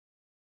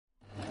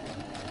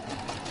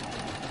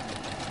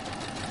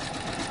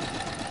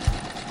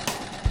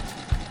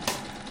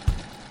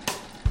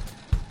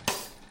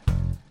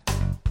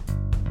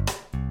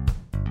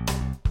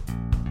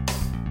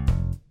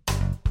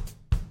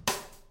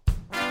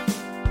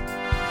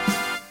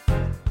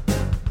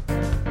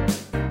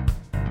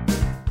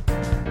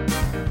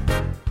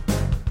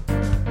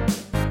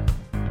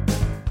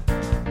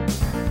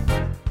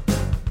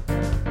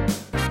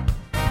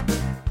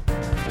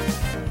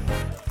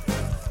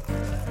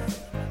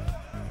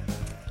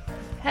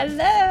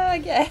Hello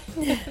again.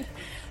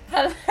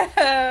 Hello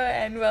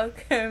and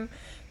welcome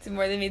to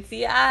More Than Meets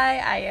the Eye.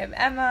 I am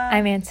Emma.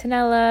 I'm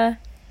Antonella,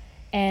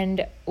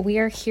 and we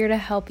are here to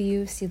help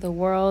you see the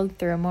world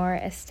through a more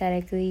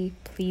aesthetically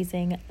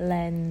pleasing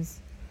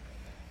lens.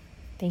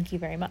 Thank you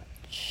very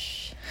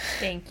much.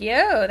 Thank you.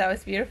 That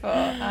was beautiful.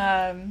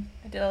 I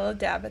did a little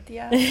dab at the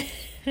end.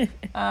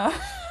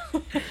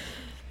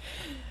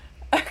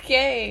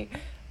 Okay.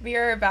 We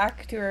are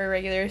back to our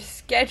regular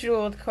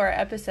scheduled core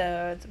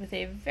episodes with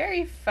a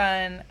very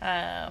fun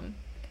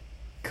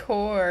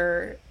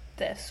core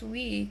this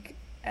week.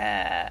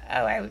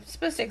 I was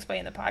supposed to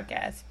explain the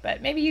podcast,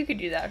 but maybe you could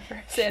do that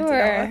first.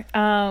 Sure.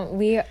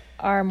 We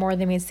are More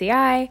Than Meets the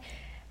Eye.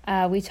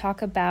 We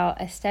talk about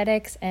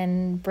aesthetics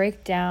and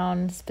break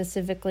down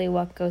specifically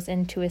what goes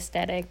into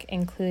aesthetic,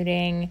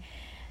 including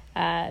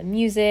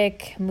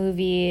music,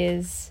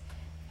 movies,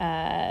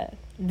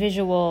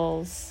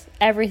 visuals,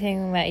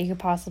 everything that you could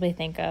possibly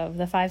think of,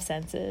 the five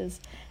senses.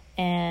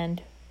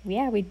 And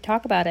yeah, we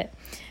talk about it.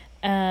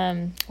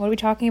 What are we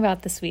talking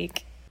about this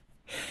week?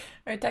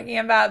 We're talking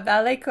about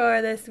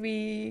Balletcore this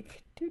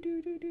week.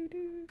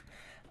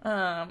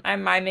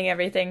 I'm miming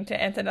everything to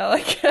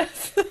Antonella.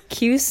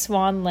 Cue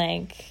Swan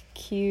Lake.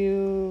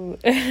 Cue.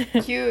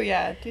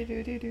 Yeah.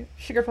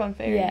 Sugar Plum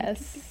Fairy.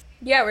 Yes.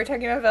 Yeah, we're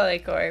talking about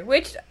Balletcore,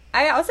 which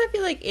I also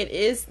feel like it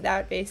is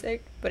that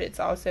basic, but it's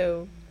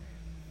also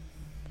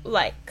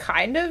like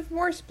kind of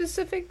more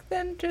specific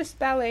than just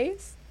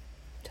ballets.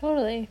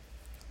 Totally.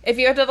 If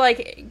you had to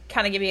like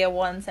kind of give me a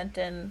one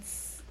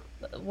sentence,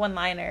 one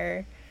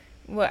liner,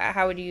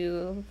 how would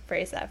you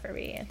phrase that for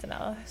me,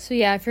 Antonella? So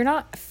yeah, if you're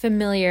not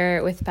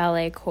familiar with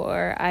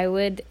Balletcore, I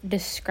would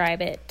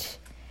describe it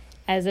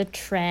as a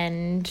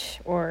trend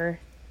or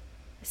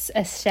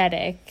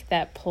aesthetic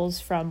that pulls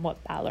from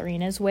what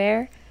ballerinas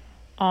wear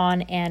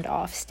on and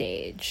off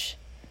stage.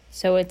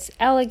 So it's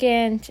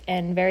elegant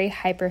and very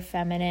hyper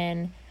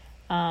feminine,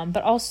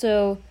 but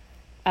also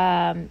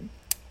a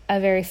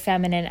very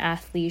feminine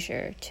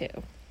athleisure too.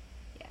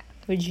 Yeah.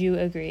 Would you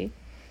agree?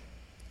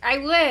 I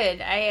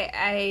would.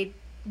 I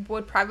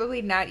would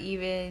probably not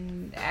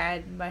even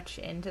add much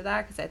into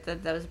that because I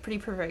thought that was a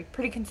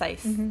pretty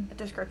concise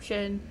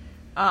description.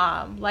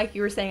 Like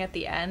you were saying at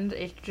the end,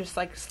 it's just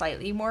like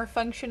slightly more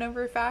function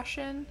over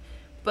fashion,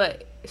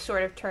 but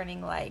sort of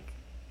turning like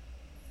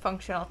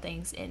functional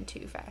things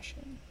into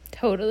fashion.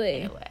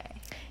 Totally. In a way.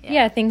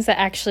 Yeah, things that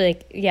actually,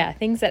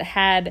 things that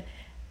had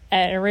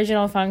an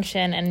original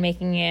function and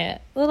making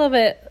it a little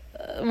bit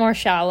more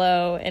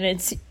shallow in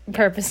its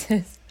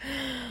purposes.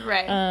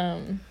 Right.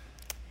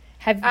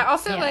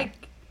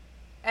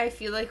 I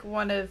feel like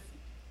one of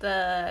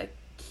the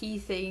key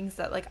things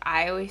that like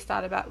I always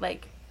thought about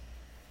like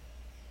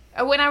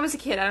when I was a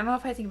kid, I don't know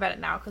if I think about it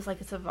now because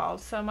like it's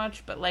evolved so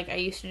much, but like I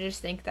used to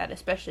just think that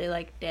especially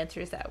like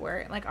dancers that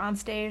were like on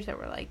stage that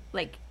were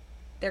like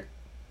their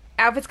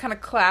outfits kind of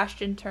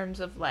clashed in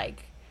terms of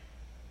like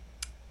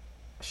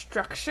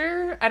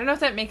structure. I don't know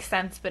if that makes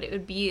sense, but it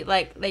would be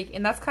like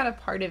and that's kind of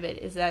part of it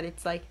is that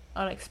it's like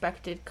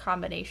unexpected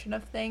combination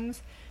of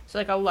things. So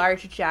like a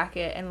large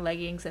jacket and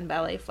leggings and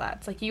ballet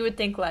flats. Like you would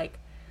think like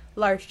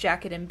large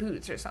jacket and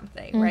boots or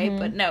something, right?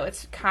 But no,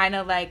 it's kind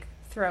of like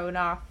thrown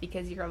off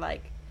because you're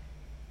like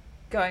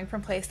going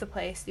from place to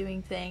place,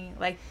 doing thing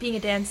like being a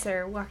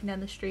dancer, walking down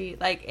the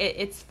street. Like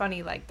it's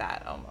funny like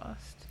that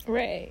almost.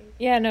 Right.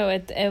 Yeah. No.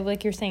 It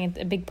like you're saying,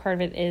 a big part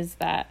of it is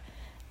that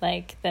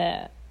like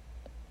the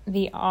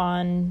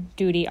on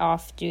duty,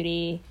 off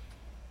duty,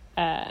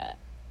 a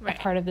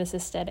part of this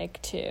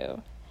aesthetic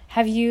too.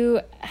 Have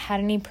you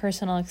had any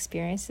personal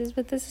experiences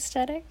with this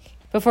aesthetic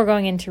before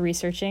going into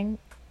researching?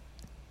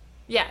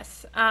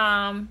 Yes.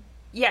 Yeah,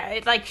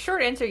 it's like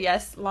short answer,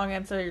 yes. Long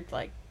answer,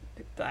 like,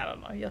 I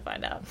don't know. You'll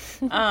find out.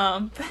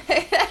 But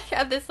I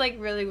had this like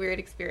really weird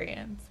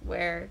experience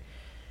where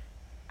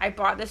I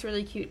bought this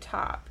really cute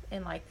top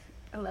in like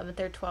 11th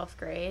or 12th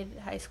grade,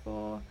 high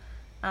school,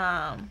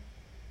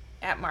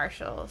 at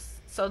Marshall's.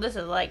 So this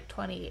is like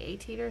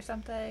 2018 or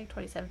something,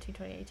 2017,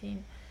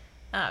 2018.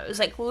 It was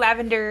like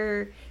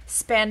lavender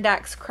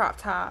spandex crop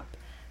top.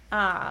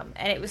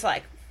 And it was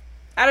like,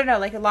 I don't know,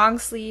 like a long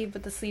sleeve,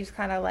 but the sleeves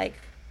kind of like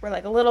were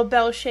like a little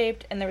bell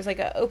shaped and there was like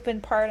an open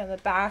part on the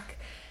back.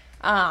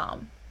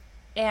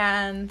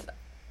 And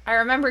I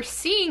remember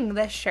seeing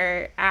this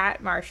shirt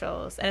at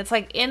Marshall's and it's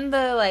like in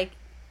the like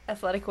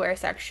athletic wear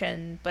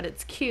section, but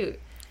it's cute.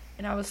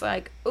 And I was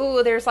like,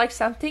 ooh, there's like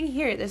something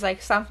here. There's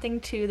like something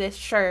to this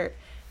shirt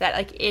that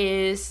like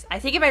is, I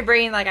think in my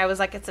brain, like I was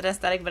like, it's an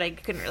aesthetic, but I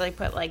couldn't really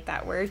put like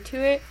that word to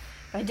it.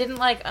 I didn't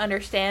like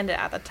understand it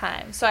at the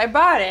time. So I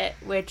bought it,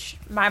 which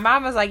my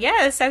mom was like,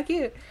 yeah, it's so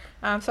cute.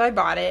 So I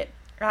bought it.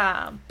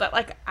 But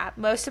like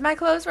most of my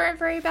clothes weren't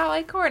very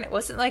Balletcore and it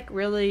wasn't like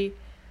really,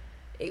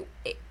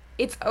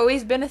 it's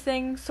always been a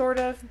thing sort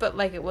of, but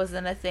like it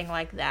wasn't a thing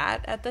like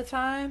that at the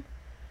time.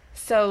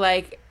 So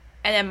like,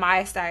 and then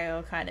my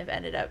style kind of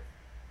ended up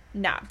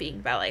not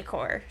being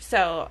Balletcore.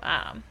 So,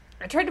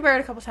 I tried to wear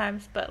it a couple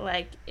times, but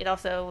like it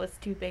also was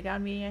too big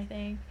on me, I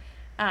think.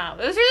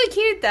 It was really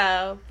cute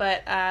though,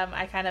 but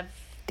I kind of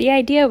The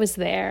idea was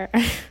there.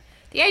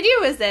 The idea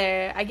was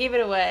there. I gave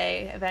it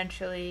away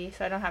eventually,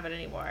 so I don't have it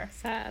anymore.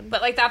 Sad.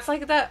 But, like, that's,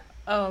 like, the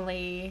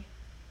only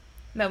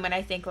moment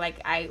I think, like,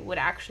 I would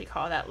actually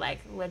call that, like,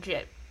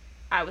 legit.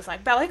 I was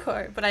like,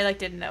 Balletcore, but I, like,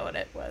 didn't know what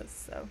it was,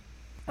 so.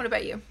 What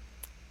about you?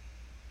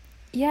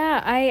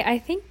 Yeah, I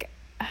think,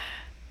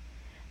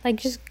 like,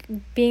 just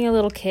being a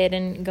little kid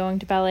and going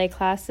to ballet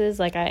classes,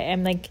 like,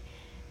 I'm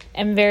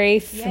very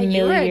familiar,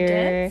 you were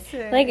a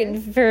dancer.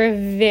 like, for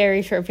a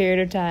very short period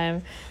of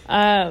time.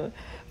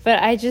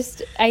 But I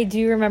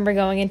do remember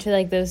going into,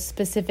 like, those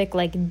specific,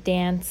 like,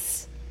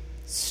 dance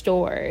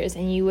stores,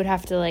 and you would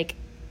have to, like,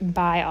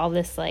 buy all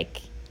this,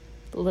 like,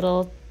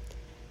 little,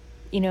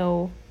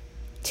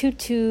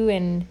 tutu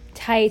and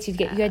tights. You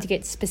had to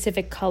get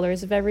specific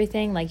colors of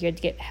everything. Like, you had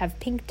to have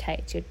pink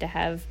tights. You had to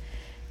have,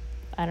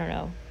 I don't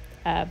know,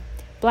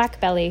 black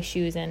ballet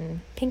shoes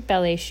and pink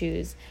ballet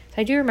shoes.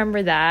 So I do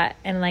remember that,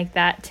 and, like,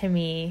 that to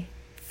me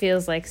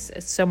feels like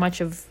so much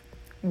of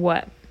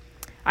what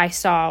I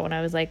saw when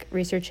I was, like,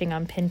 researching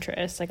on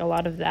Pinterest, like, a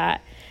lot of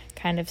that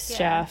kind of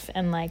stuff.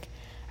 And, like,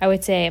 I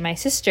would say my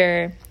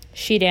sister,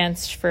 she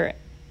danced for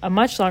a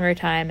much longer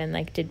time and,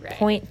 like, did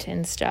point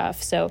and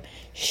stuff. So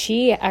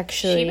she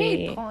actually... She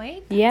made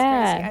point? That's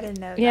yeah. crazy. I didn't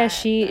know yeah,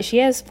 that. she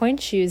has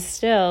point shoes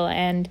still.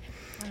 And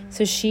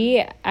so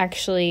she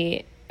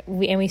actually...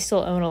 we still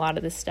own a lot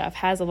of this stuff,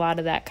 has a lot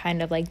of that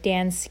kind of, like,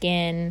 dance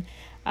skin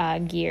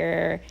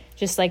gear,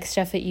 just, like,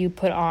 stuff that you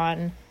put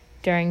on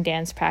during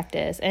dance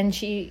practice. And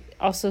she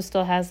also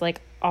still has,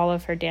 like, all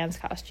of her dance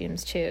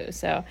costumes too.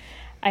 So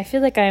I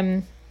feel like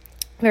I'm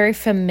very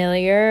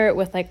familiar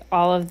with, like,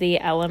 all of the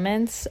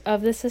elements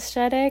of this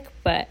aesthetic,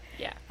 but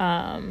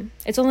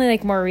it's only,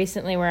 like, more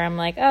recently where I'm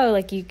like, oh,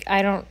 like, you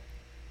don't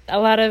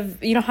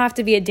have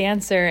to be a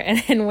dancer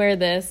and wear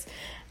this,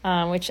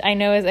 which I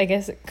know is, I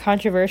guess,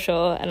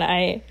 controversial. And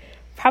I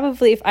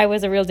probably, if I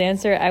was a real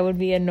dancer, I would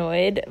be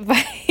annoyed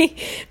by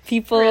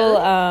people,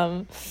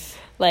 Really?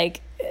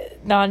 like,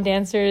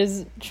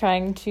 non-dancers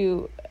trying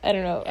to, I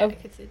don't know, I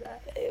could see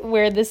that.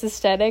 wear this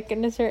aesthetic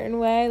in a certain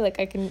way. Like,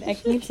 I can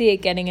see it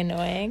getting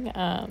annoying.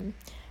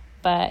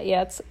 But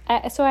yeah, so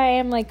I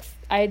am, like,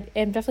 I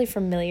am definitely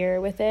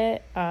familiar with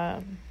it.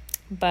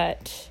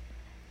 But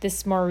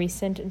this more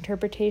recent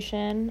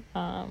interpretation,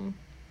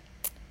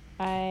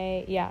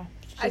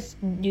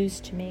 just news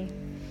to me.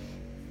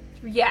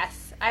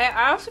 Yes.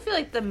 I also feel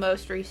like the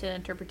most recent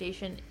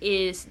interpretation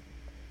is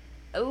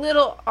a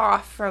little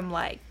off from,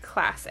 like,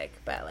 classic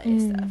ballet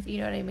stuff. You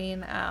know what I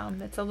mean?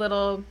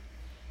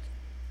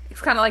 It's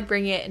kind of like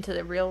bringing it into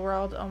the real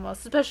world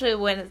almost, especially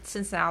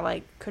since now,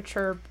 like,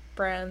 couture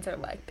brands are,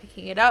 like,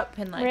 picking it up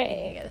and, like,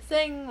 making it a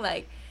thing.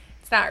 Like,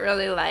 it's not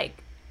really,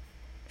 like,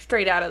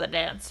 straight out of the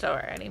dance store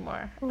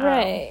anymore.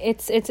 Right.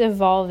 It's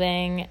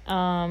evolving.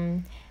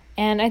 And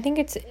I think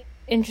it's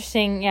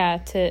interesting,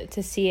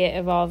 to see it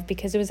evolve,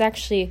 because it was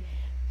actually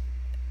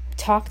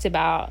talked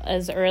about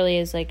as early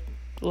as, like,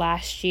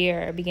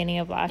 beginning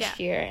of last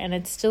year, and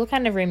it still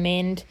kind of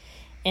remained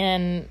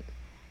in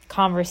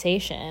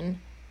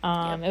conversation.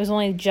 It was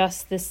only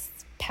just this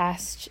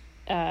past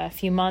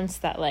few months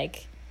that,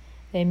 like,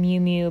 the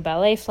Miu Miu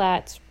ballet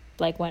flats,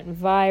 like,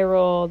 went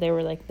viral. They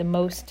were, like,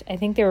 I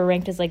think they were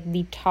ranked as, like,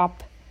 the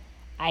top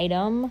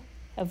item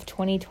of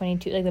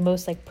 2022, like, the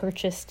most, like,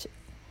 purchased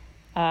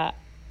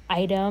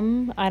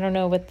item. I don't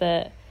know what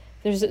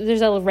there's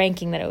a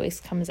ranking that always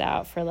comes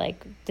out for,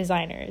 like,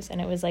 designers, and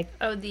it was, like,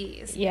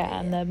 these.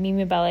 And the Miu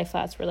Miu ballet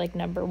flats were, like,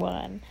 number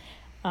one.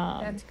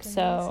 That's crazy.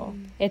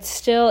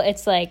 So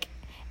it's like,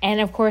 and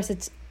of course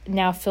it's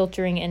now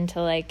filtering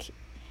into, like,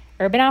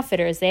 Urban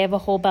Outfitters. They have a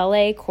whole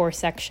Balletcore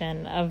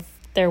section of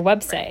their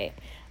website,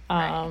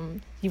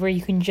 where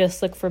you can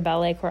just look for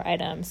Balletcore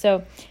items.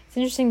 So it's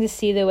interesting to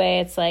see the way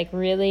it's, like,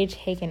 really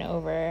taken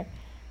over.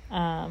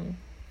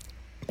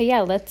 But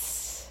yeah,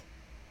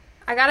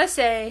 I gotta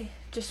say,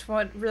 just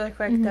one really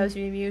quick, those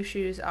Miu Miu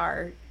shoes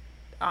are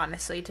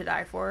honestly to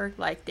die for.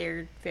 Like,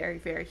 they're very,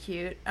 very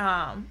cute.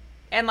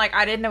 And, like,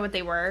 I didn't know what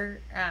they were,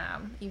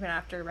 even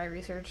after my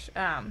research.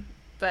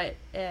 But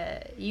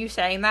you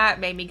saying that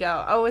made me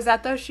go, oh, is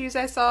that those shoes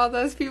I saw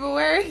those people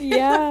wearing in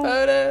the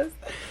photos?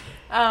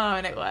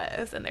 And it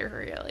was, and they're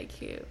really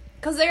cute.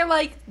 Because they're,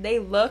 like, they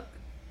look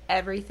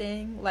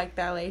everything like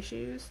ballet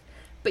shoes,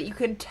 but you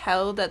can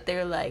tell that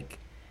they're, like,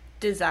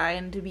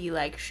 designed to be,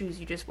 like, shoes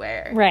you just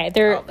wear. Right,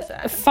 they're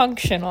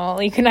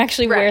functional. You can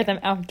actually wear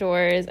them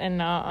outdoors and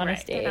not on a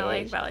stage. They're not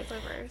like ballet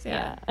flippers.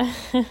 Yeah.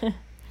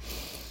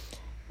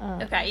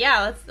 Okay,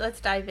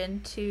 let's dive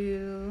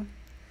into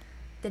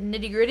the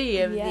nitty-gritty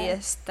of the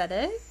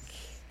aesthetic.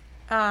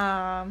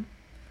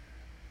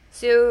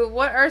 So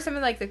what are some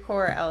of, like, the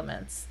core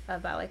elements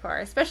of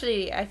Balletcore?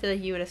 Especially, I feel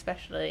like you would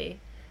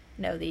especially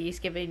know these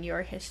given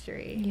your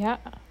history. Yeah,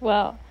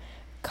 well,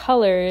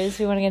 colors,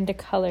 we want to get into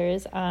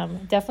colors.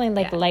 Definitely,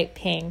 like, light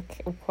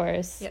pink, of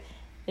course,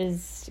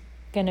 is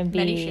going to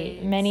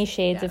be many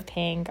shades of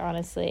pink,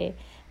 honestly.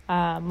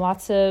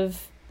 Lots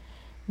of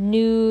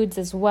nudes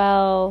as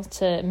well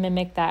to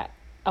mimic that,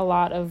 a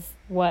lot of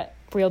what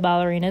real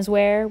ballerinas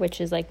wear, which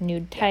is, like,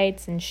 nude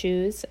tights and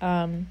shoes.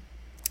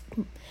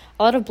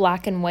 a lot of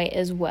black and white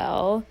as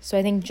well. So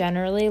I think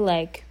generally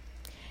like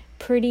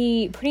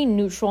pretty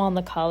neutral on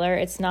the color.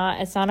 It's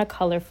not a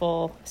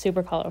colorful,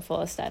 super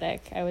colorful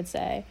aesthetic, I would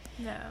say.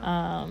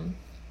 No.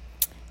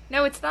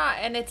 No, it's not,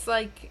 and it's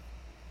like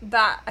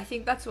that. I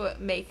think that's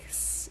what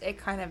makes it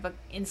kind of an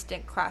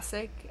instant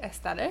classic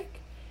aesthetic,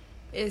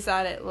 is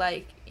that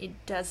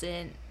it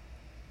doesn't.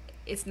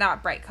 It's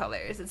not bright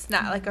colors. It's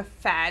not like a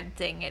fad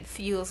thing. It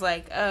feels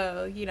like,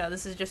 oh,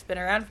 this has just been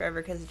around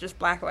forever because it's just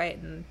black, white,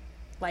 and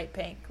light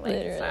pink. Like,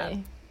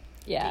 literally,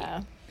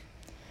 yeah.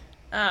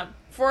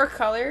 For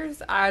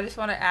colors, I just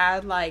want to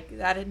add like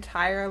that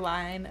entire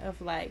line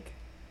of like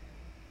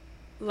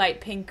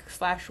light pink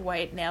 /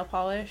 white nail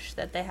polish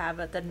that they have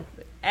at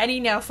any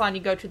nail salon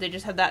you go to. They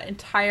just have that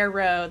entire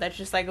row that's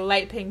just like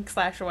light pink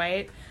 /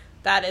 white.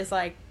 That is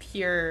like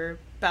pure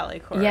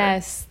Balletcore.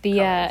 Yes,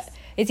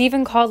 it's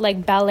even called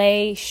like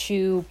ballet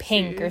shoe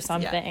pink or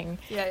something.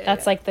 Yeah,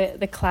 that's like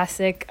the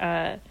classic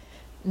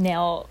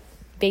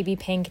baby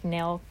pink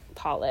nail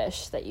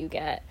polish that you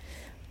get.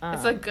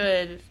 It's a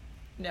good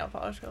nail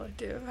polish color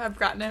too. I've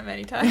gotten it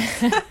many times.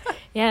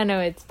 Yeah, no,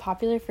 it's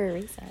popular for a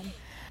reason.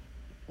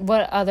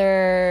 What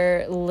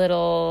other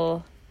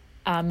little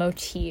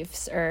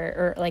motifs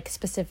or like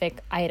specific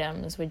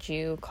items would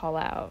you call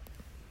out?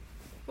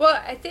 Well,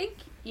 I think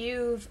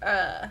you've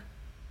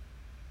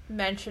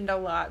mentioned a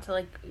lot to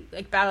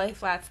like ballet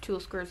flats, tulle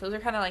skirts. Those are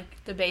kind of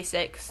like the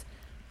basics.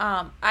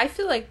 I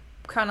feel like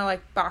kind of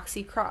like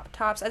boxy crop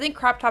tops. I think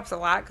crop tops a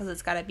lot because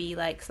it's got to be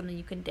like something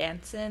you can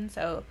dance in.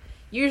 So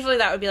usually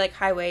that would be like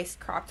high waist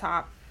crop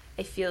top.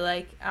 I feel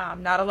like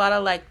not a lot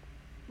of like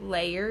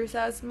layers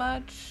as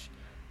much.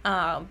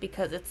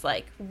 Because it's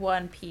like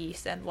one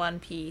piece, and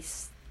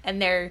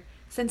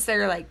since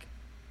they're like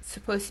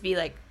supposed to be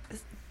like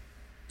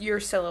your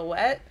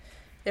silhouette,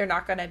 they're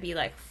not gonna be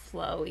like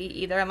flowy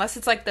either, unless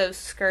it's like those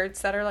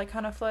skirts that are like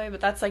kind of flowy,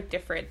 but that's like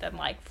different than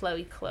like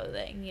flowy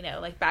clothing,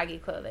 like baggy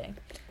clothing.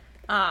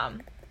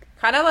 Kind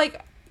of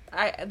like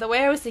the way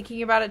I was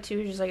thinking about it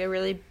too is just like a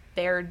really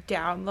bared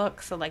down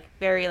look, so like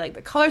very like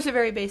the colors are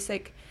very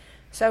basic,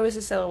 so is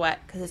the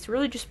silhouette, because it's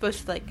really just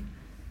supposed to like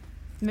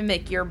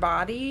mimic your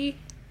body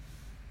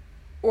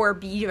or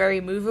be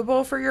very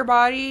movable for your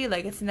body.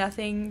 Like, it's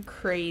nothing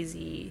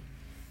crazy.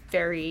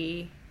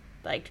 Very,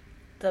 like,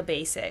 the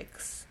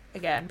basics.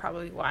 Again,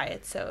 probably why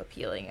it's so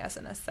appealing as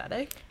an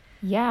aesthetic.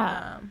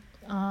 Yeah.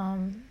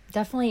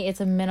 Definitely it's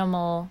a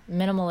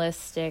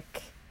minimalistic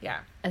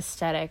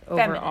aesthetic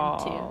overall.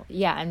 Feminine, too.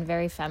 Yeah, and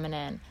very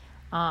feminine.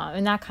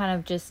 And that kind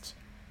of just,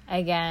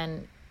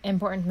 again,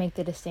 important to make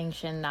the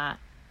distinction that,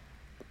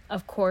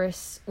 of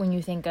course, when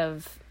you think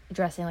of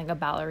dressing like a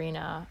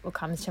ballerina, what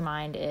comes to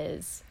mind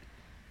is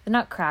the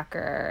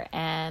Nutcracker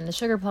and the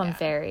Sugar Plum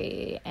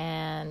Fairy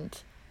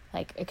and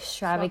like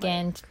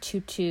extravagant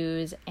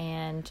tutus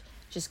and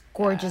just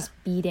gorgeous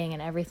beading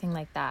and everything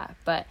like that.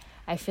 But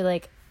I feel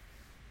like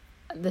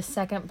the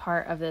second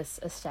part of this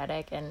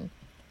aesthetic, and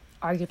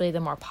arguably the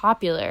more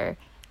popular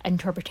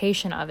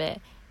interpretation of it,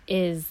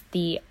 is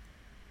the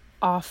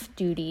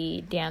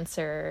off-duty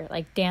dancer,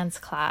 like dance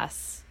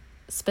class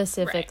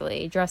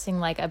specifically,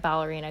 dressing like a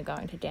ballerina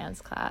going to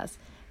dance class,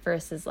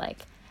 versus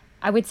like,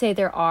 I would say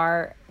there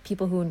are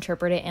people who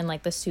interpret it in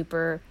like the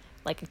super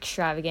like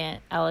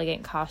extravagant,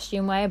 elegant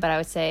costume way, but I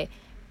would say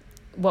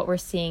what we're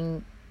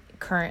seeing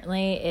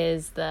currently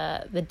is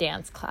the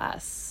dance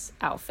class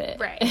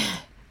outfit, right?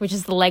 Which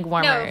is the leg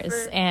warmers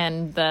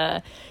and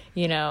the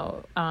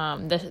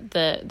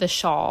the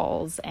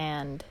shawls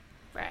and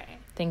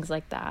things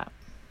like that.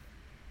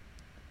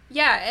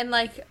 Yeah, and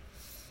like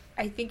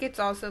I think it's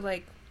also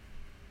like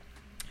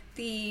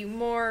the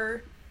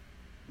more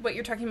what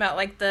you're talking about,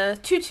 like the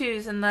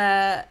tutus and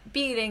the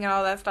beading and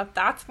all that stuff,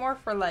 that's more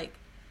for like,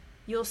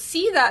 you'll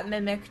see that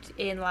mimicked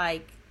in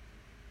like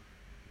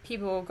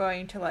people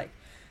going to like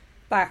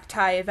black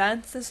tie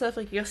events and stuff.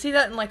 Like, you'll see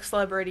that in like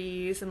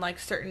celebrities and like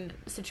certain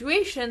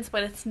situations,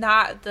 but it's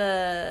not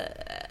the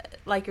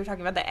like you're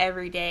talking about, the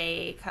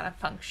everyday kind of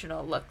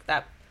functional look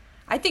that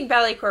I think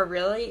Balletcore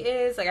really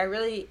is. Like,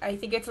 I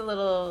think it's a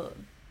little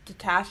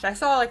detached. I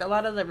saw like a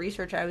lot of the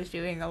research I was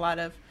doing, a lot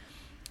of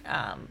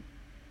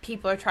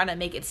people are trying to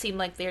make it seem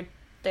like they're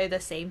the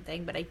same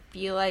thing, but I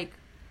feel like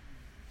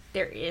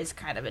there is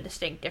kind of a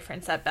distinct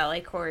difference, that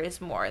Balletcore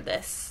is more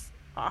this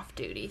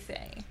off-duty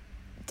thing.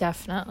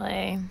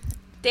 Definitely.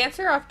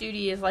 Dancer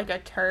off-duty is like a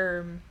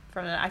term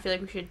I feel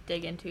like we should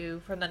dig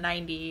into, from the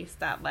 90s,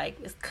 that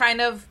like is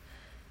kind of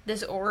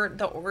the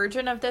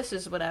origin of this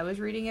is what I was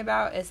reading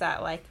about, is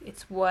that like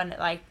it's one,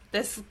 like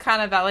this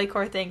kind of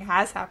Balletcore thing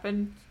has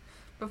happened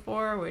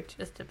before, which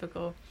is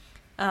typical.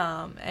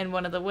 And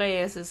one of the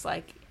ways is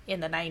like in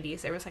the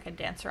 90s there was like a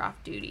dancer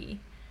off-duty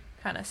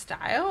kind of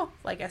style,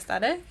 like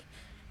aesthetic,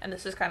 and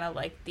this is kind of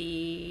like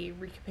the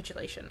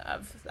recapitulation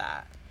of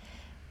that.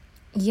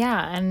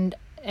 Yeah, and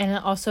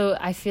also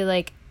I feel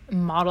like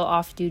model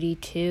off-duty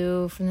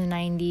too from the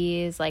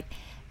 90s, like,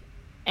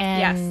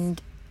 and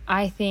yes.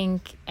 I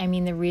think, I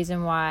mean, the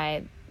reason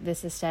why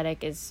this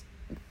aesthetic is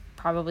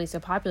probably so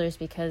popular is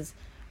because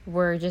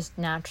we're just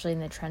naturally in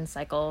the trend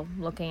cycle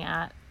looking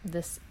at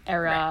this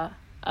era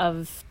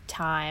of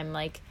time,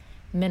 like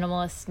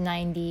minimalist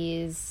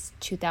 90s,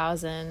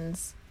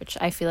 2000s, which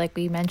I feel like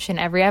we mention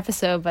every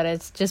episode, but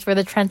it's just where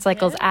the trend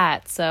cycle's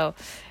at. So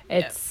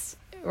it's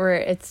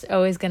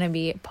always going to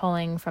be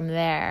pulling from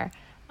there.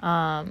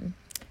 But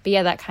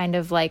yeah, that kind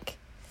of like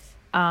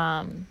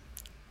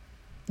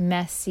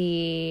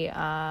messy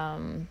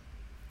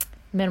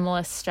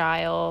minimalist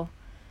style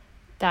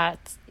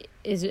that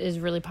is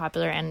really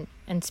popular and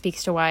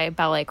speaks to why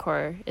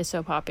Balletcore is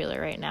so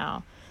popular right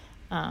now.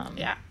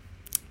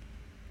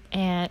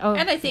 And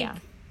I think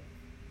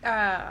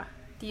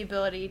the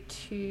ability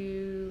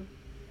to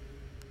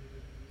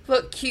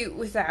look cute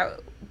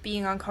without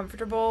being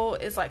uncomfortable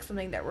is like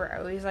something that we're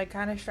always like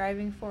kind of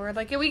striving for.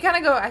 Like we kind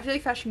of go, I feel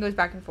like fashion goes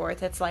back and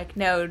forth. It's like,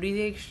 no, do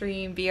the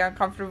extreme, be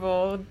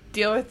uncomfortable,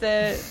 deal with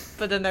it.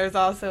 But then there's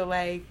also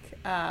like,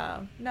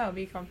 no,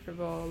 be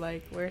comfortable,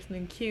 like wear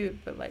something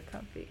cute but like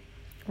comfy.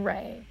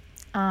 Right.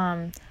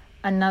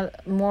 Another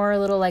more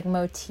little like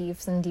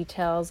motifs and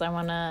details I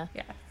want to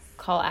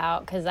call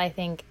out, because I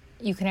think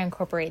you can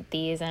incorporate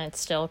these and it's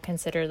still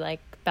considered like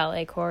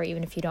balletcore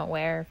even if you don't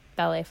wear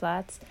ballet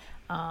flats.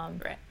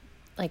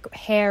 Like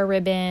hair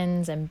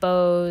ribbons and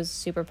bows,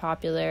 super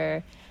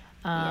popular.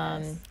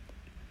 The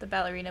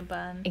ballerina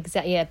bun.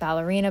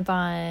 Ballerina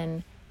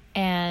bun.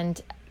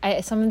 And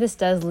some of this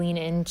does lean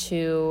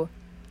into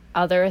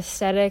other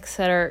aesthetics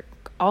that are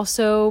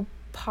also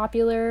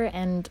popular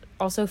and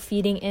also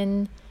feeding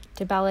in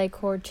to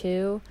balletcore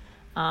too,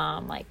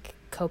 like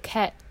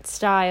coquette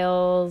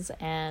styles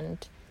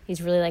and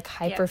these really like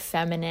hyper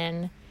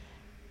feminine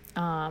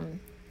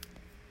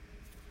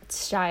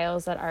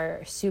styles that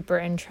are super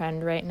in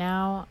trend right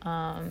now.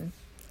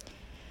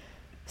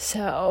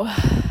 So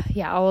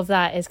yeah, all of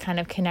that is kind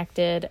of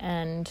connected,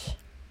 and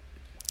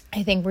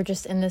I think we're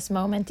just in this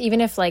moment,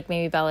 even if like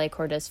maybe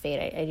balletcore does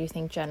fade, I do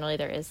think generally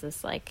there is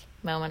this like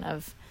moment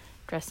of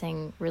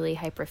dressing really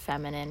hyper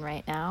feminine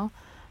right now.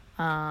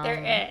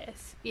 There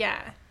is,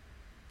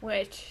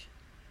 which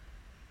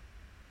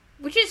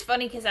is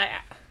funny because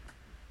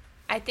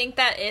I think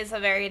that is a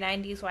very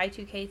 90s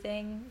Y2K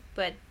thing,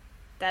 but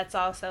that's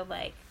also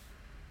like,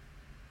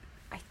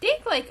 I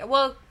think like,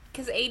 well,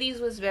 because 80s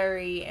was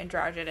very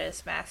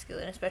androgynous,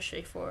 masculine,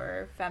 especially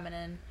for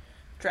feminine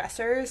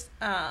dressers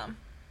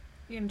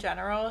in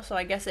general, so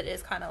I guess it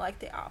is kind of like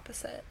the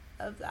opposite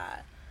of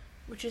that,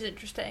 which is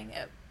interesting.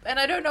 And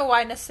I don't know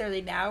why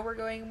necessarily now we're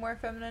going a more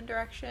feminine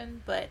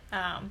direction, but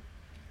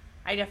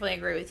I definitely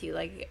agree with you.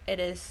 Like, it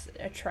is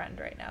a trend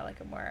right now, like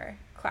a more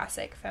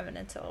classic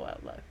feminine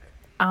silhouette look.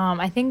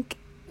 I think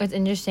what's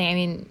interesting, I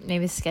mean,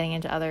 maybe this is getting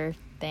into other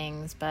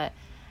things, but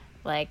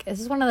like this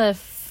is one of the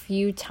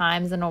few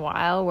times in a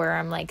while where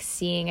I'm like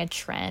seeing a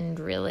trend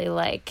really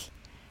like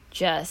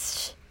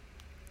just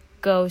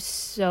become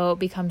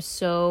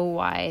so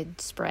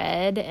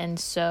widespread and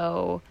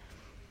so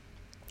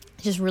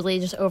just really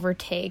just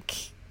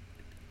overtake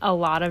a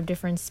lot of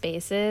different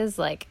spaces.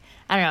 Like,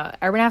 I don't know,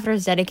 Urban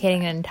Outfitters is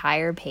dedicating an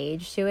entire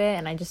page to it,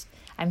 and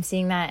I'm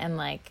seeing that in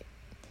like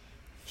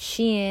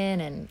Shein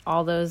and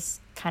all those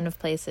kind of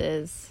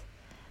places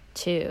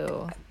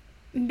too.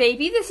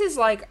 Maybe this is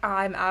like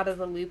I'm out of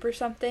the loop or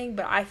something,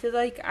 but I feel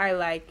like I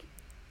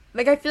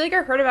feel like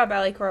I heard about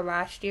Balletcore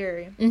last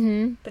year,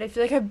 but I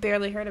feel like I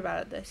barely heard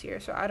about it this year,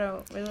 so I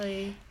don't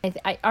really.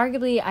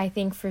 I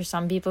think for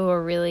some people who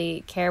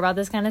really care about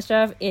this kind of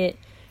stuff,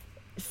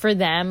 for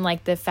them,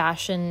 like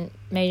the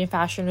major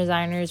fashion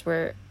designers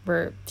were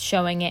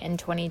showing it in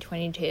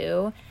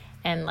 2022,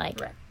 and like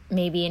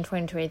maybe in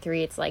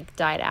 2023 it's like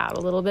died out a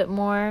little bit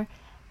more.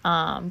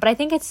 But I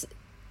think it's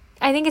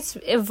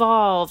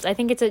evolved. I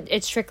think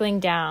it's trickling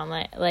down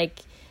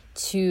like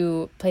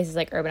to places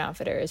like Urban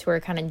Outfitters who are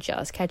kind of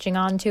just catching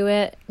on to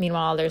it.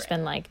 Meanwhile, there's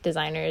been like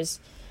designers,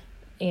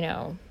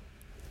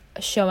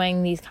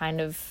 showing these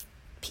kind of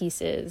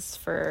pieces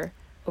for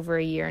over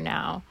a year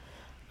now.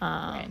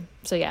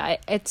 So yeah,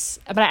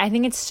 but I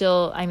think it's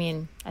still, I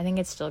think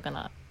it's still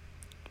gonna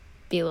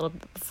be a little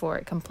bit before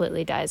it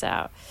completely dies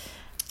out.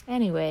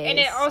 Anyways. And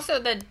it also,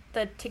 the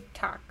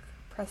TikTok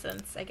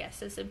presence, I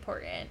guess, is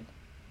important.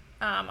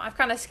 I've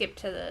kind of skipped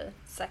to the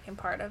second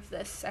part of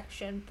this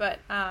section, but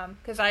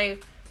because I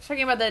was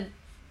talking about the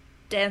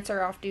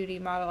dancer off-duty,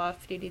 model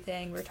off-duty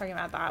thing, we're talking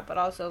about that, but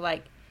also,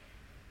 like,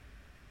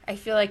 I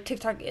feel like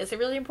TikTok is a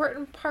really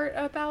important part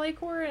of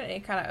Balletcore, and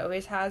it kind of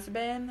always has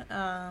been,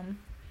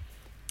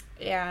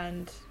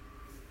 and,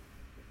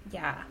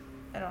 yeah,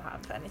 I don't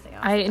have anything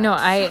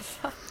else.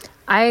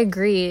 I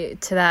agree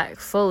to that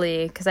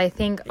fully, because I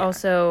think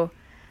also,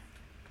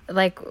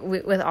 like,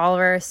 with all of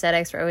our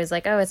aesthetics, we're always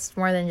like, oh, it's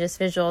more than just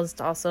visuals,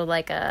 it's also,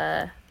 like,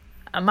 a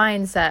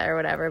mindset or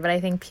whatever, but I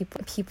think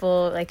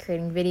people like,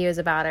 creating videos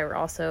about it were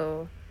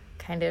also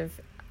kind of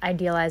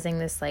idealizing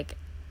this, like,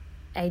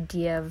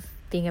 idea of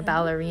being a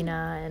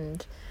ballerina,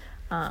 and,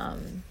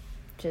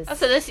 just... Oh,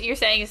 so this, you're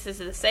saying this is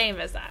the same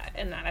as that,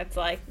 and that it's,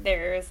 like,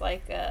 there's,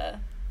 like, I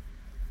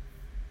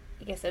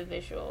guess a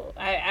visual,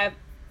 a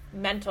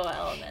mental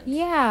element.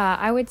 Yeah,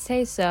 I would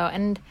say so,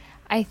 and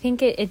I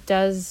think it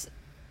does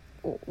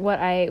what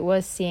I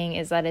was seeing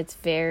is that it's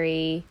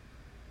very,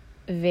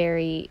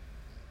 very,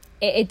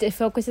 it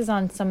focuses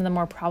on some of the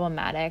more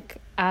problematic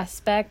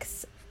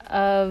aspects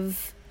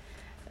of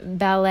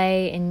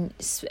ballet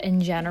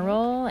in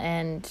general.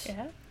 And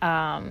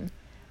Yeah.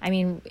 I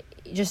mean,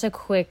 just a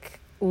quick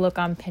look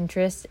on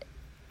Pinterest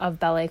of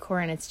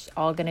Balletcore, and it's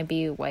all gonna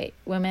be white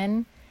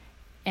women.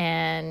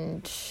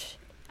 And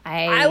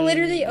I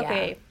literally, yeah,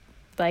 okay,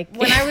 like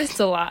when I it's was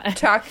a lot.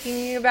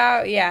 talking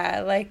about,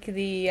 yeah, like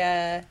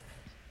the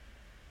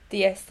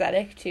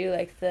aesthetic too,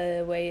 like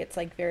the way it's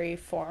like very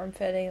form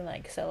fitting,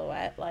 like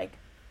silhouette. Like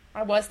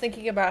I was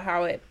thinking about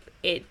how it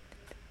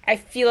I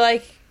feel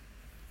like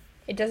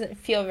it doesn't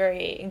feel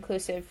very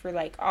inclusive for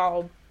like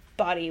all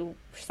body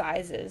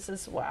sizes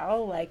as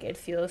well. Like it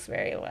feels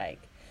very like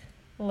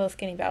a little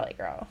skinny ballet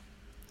girl,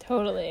 little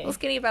Totally.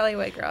 skinny ballet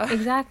white girl.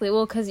 Exactly.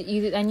 Well, because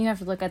you have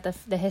to look at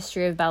the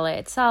history of ballet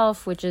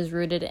itself, which is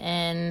rooted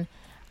in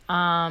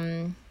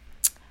um,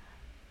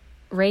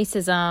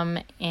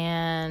 racism,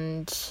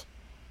 and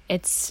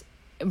it's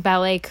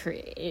ballet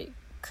it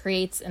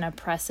creates an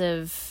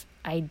oppressive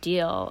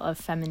ideal of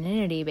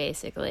femininity,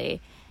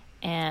 basically.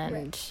 And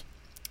Right.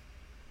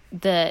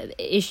 the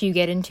issue you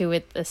get into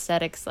with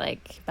aesthetics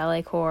like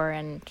balletcore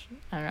and,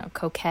 I don't know,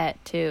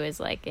 coquette too, is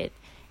like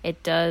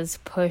it does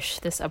push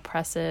this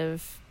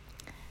oppressive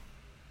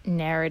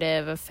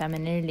narrative of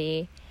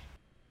femininity.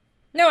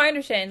 No, I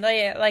understand.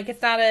 Like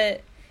it's not an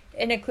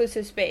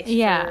inclusive space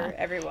Yeah, for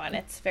everyone.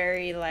 It's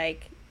very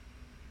like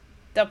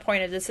the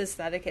point of this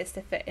aesthetic is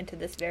to fit into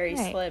this very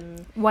right.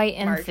 slim White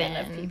and margin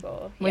of thin,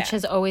 people. which Yeah.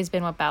 has always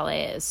been what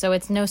ballet is. So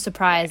it's no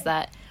surprise Right.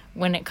 that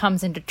when it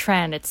comes into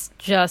trend, it's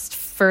just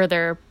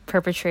further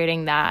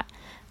perpetrating that.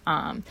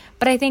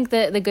 But I think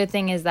the good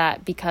thing is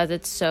that because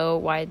it's so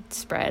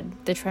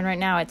widespread, the trend right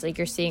now, it's like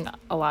you're seeing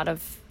a lot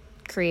of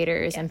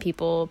creators Yeah. and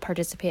people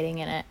participating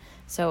in it.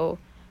 So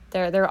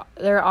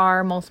there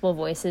are multiple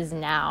voices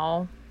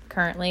now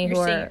currently You're who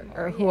seeing are it more,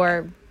 or who yeah.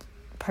 are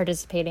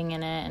participating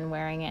in it and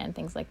wearing it and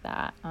things like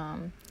that.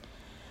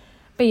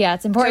 But yeah,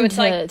 it's So important it's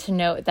like to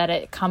note that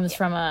it comes yeah.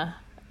 from a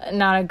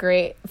not a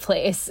great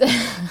place.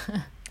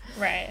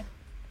 Right.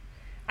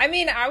 I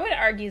mean, I would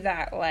argue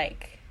that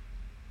like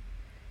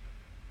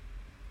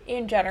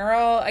in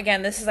general,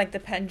 again, this is like the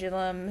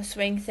pendulum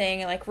swing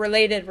thing, like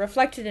related,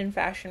 reflected in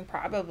fashion,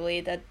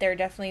 probably, that there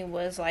definitely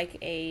was like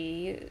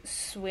a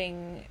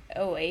swing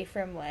away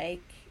from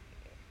like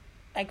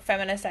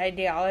feminist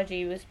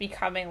ideology was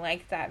becoming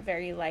like that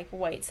very like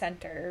white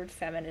centered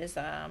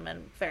feminism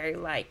and very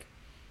like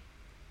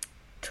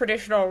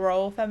traditional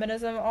role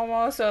feminism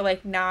almost, so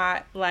like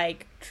not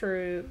like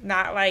true,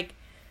 not like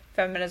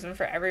feminism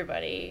for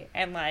everybody.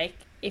 And like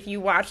if you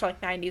watch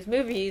like 90s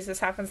movies, this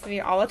happens to me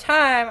all the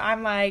time.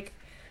 I'm like,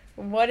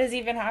 what is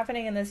even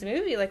happening in this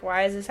movie? Like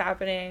why is this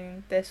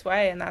happening this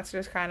way? And that's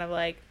just kind of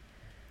like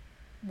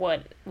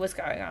what was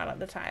going on at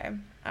the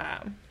time.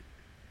 Right.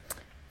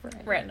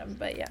 Random,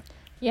 but yeah.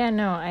 Yeah,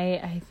 no,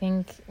 I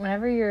think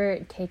whenever you're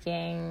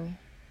taking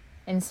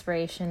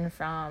inspiration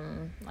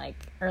from like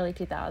early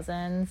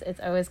 2000s, it's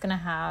always going to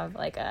have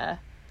like a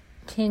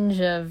tinge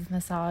of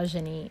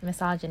misogyny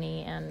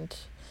and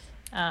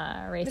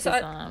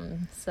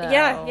racism. So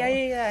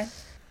Yeah.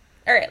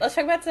 All right, let's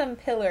talk about some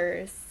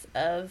pillars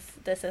of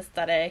this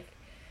aesthetic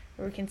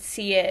where we can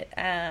see it,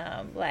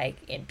 like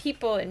in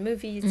people, in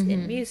movies, in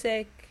mhm.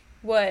 music.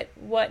 What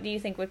do you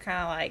think would kind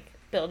of like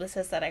build this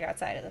aesthetic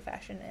outside of the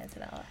fashion,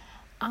 Antonella?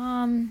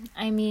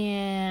 I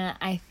mean,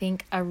 I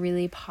think a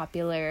really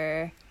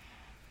popular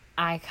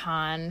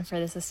icon for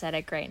this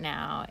aesthetic right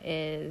now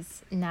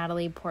is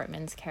Natalie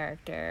Portman's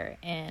character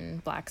in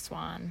Black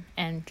Swan,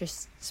 and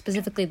just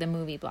specifically the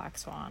movie Black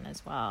Swan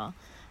as well,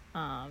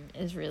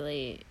 is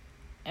really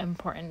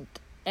important.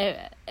 It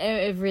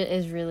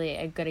is really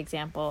a good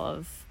example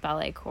of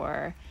ballet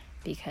core,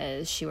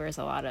 because she wears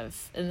a lot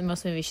of, in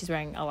most movies she's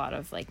wearing a lot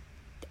of like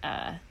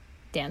uh,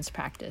 dance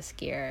practice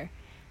gear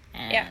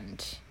Yeah.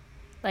 and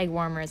like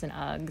warmers and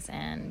Uggs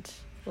and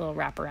little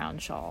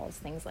wraparound shawls,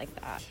 things like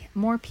that.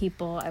 More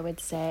people, I would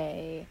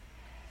say,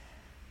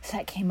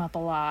 that came up a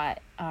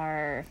lot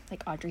are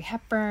like Audrey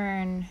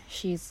Hepburn.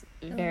 She's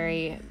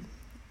very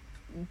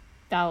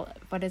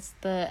what is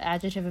the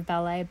adjective of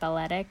ballet?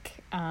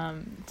 Balletic,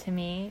 to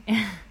me.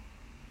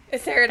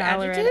 Is there an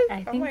adjective?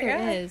 I Oh think my there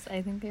god. is.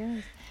 I think there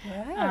is.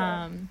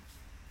 Wow.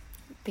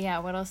 But yeah,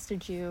 what else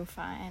did you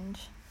find?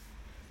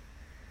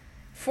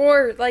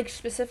 For like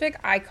specific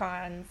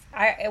icons,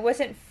 I it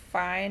wasn't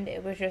find.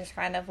 It was just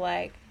kind of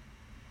like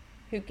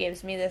who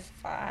gives me this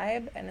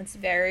vibe, and it's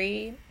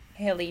very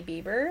Hailey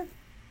Bieber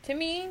to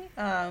me.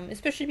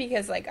 Especially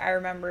because like I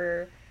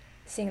remember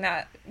seeing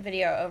that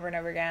video over and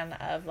over again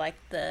of like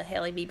the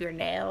Hailey Bieber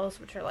nails,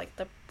 which are like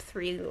the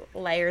 3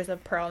 layers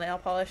of pearl nail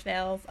polish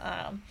nails.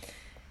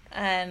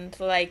 And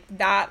like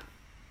that,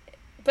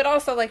 but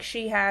also like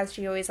she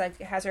always like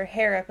has her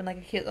hair up in like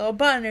a cute little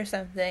bun or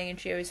something, and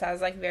she always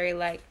has like very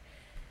like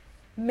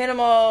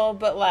minimal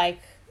but like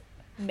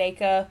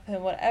makeup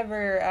and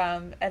whatever,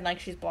 and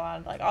like she's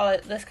blonde, like all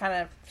this kind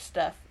of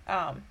stuff,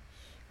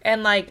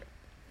 and like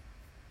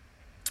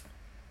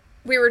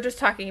we were just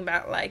talking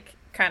about like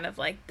kind of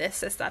like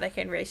this aesthetic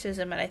and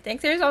racism, and I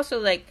think there's also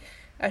like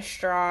a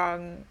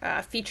strong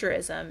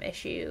featureism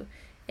issue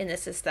in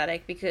this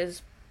aesthetic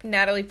because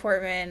Natalie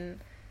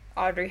Portman,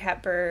 Audrey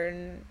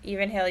Hepburn,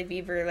 even Hailey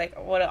Bieber, like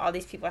what all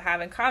these people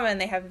have in common,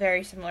 they have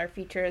very similar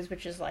features,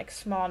 which is like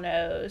small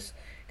nose,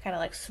 kind of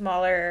like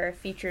smaller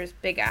features,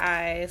 big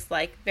eyes,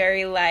 like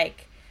very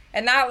like,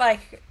 and not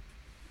like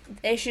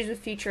issues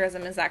with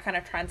featureism is that kind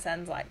of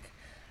transcends like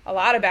a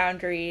lot of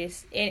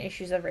boundaries in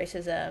issues of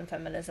racism,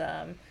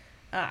 feminism,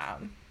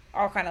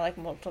 all kind of like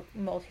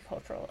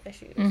multicultural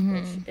issues,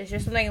 which is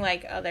just something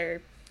like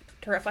other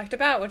to reflect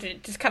about, which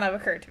it just kind of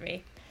occurred to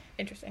me.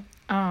 Interesting.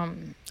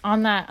 On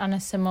a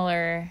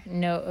similar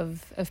note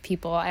of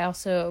people, I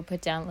also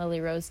put down Lily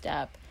Rose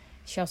Depp.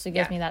 She also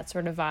gives me that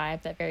sort of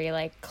vibe, that very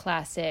like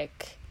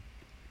classic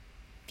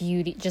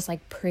beauty, just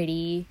like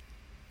pretty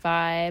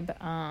vibe.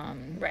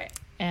 Right.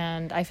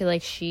 And I feel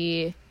like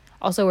she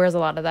also wears a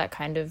lot of that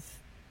kind of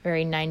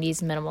very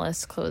 90s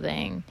minimalist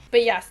clothing.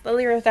 But yes,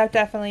 Lily Rose Depp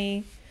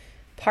definitely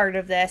part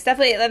of this.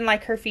 Definitely, and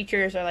like her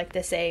features are like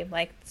the same,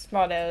 like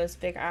small nose,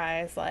 big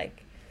eyes,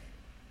 like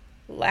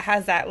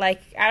has that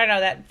like, I don't know,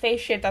 that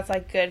face shape that's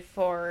like good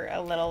for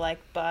a little like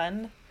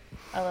bun,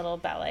 a little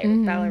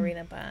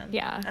ballerina bun.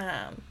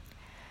 Yeah.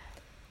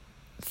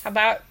 How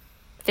about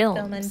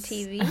film and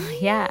TV?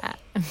 Yeah.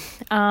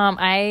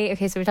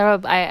 So we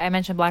talked about, I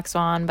mentioned Black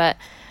Swan, but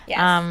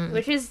yes,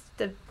 which is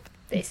the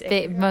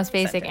most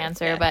basic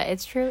answer, but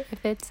it's true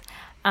if it's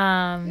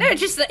no,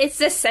 it's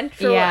the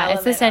central element.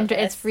 It's the central,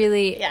 it's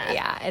really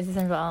it's the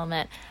central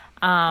element.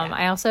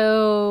 I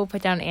also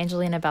put down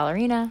Angelina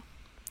Ballerina,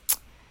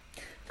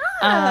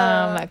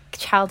 a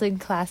childhood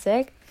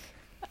classic.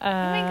 Oh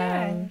my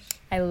gosh,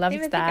 I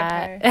loved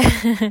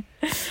that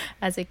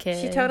as a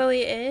kid. She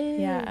totally is.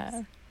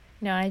 Yeah.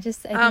 No, I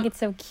think it's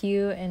so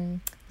cute,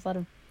 and there's a lot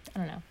of, I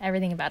don't know,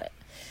 everything about it.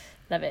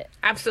 Love it.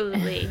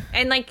 Absolutely.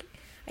 And like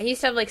I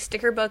used to have like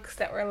sticker books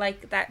that were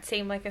like that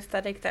same like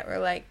aesthetic, that were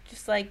like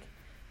just like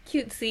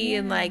cutesy,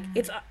 and like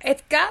it's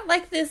got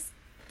like this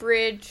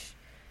bridge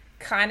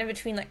kind of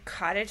between like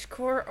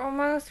cottagecore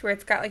almost, where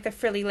it's got like the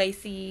frilly,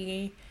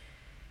 lacy,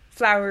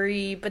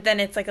 flowery, but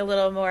then it's like a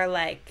little more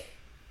like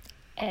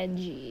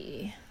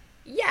edgy.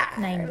 Yeah,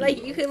 90s.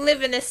 Like you could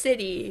live in a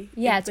city.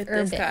 Yeah, it's with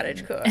urban. This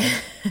cottagecore.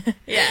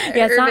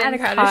 It's not at a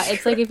cottage.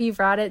 It's like if you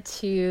brought it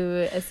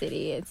to a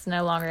city, it's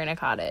no longer in a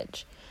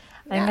cottage.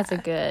 I think that's a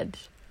good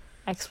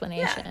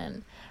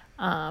explanation.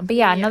 But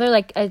another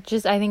like, I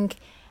think,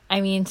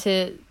 I mean,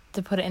 to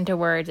put it into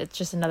words, it's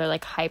just another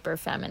like hyper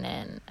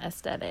feminine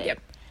aesthetic.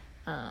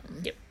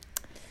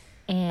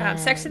 And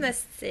Sex in the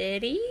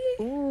City.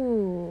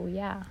 Ooh,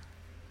 yeah.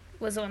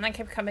 Was the one that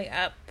kept coming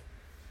up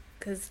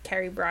because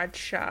Carrie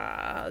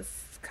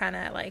Bradshaw's kind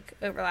of like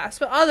overlaps,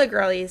 but all the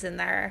girlies in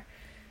there,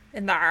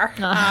 kind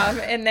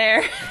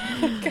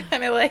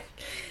of like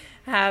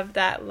have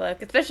that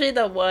look, especially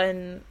the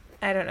one.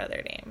 I don't know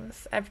their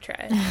names. I've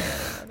tried.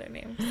 I don't know their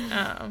names.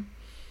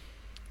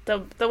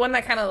 The one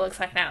that kind of looks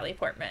like Natalie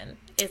Portman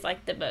is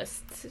like the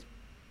most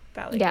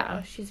ballet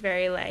girl. She's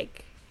very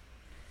like.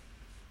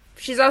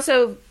 She's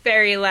also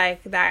very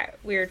like that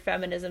weird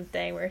feminism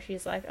thing where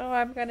she's like, "Oh,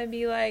 I'm gonna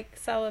be like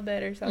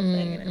celibate or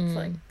something," and it's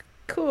like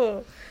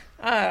cool.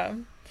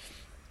 Then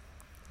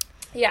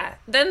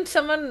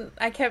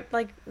I kept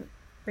like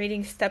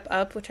reading Step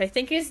Up, which I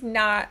think is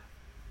not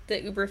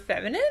the uber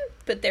feminine,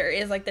 but there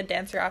is like the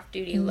dancer off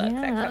duty look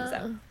that comes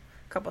up a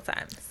couple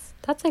times.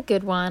 That's a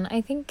good one.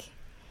 I think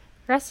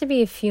there has to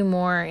be a few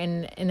more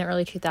in the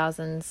early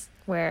 2000s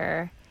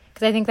where,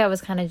 because I think that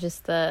was kind of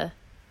just the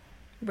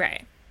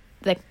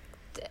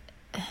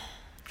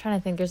I'm trying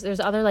to think, there's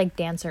other like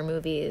dancer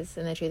movies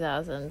in the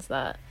 2000s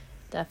that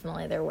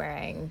definitely they're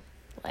wearing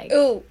like,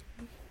 oh,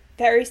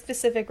 very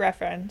specific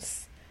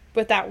reference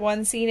with that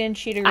one scene in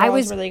Cheetah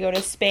Girls where they go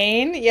to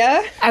Spain.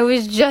 Yeah, I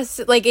was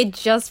just like, it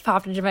just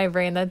popped into my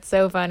brain. That's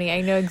so funny.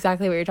 I know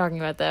exactly what you're talking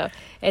about though.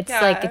 It's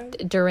like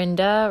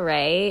Dorinda,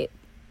 right?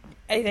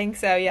 I think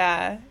so.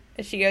 Yeah,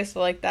 she goes to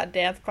like that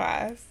dance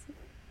class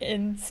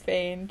in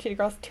Spain. Cheetah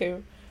Girls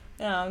 2.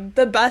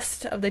 The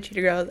best of the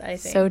Cheetah Girls, I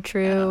think. So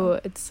true.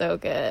 It's so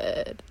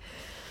good.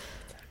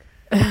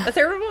 The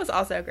third one was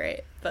also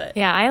great, but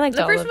yeah, I liked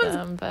all of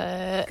them,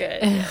 but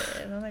good. Yeah,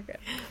 they're good.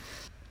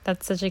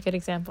 That's such a good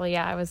example.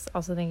 Yeah, I was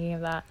also thinking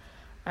of that.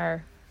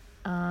 Or,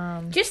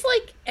 just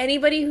like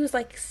anybody who's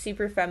like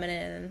super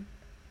feminine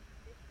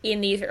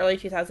in these early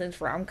 2000s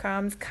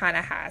rom-coms kind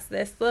of has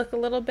this look a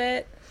little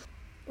bit.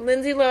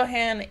 Lindsay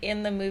Lohan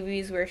in the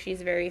movies where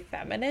she's very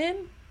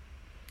feminine.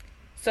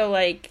 So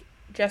like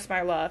Just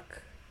My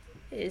Luck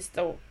is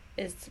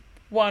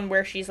one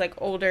where she's like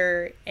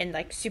older and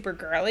like super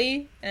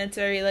girly, and it's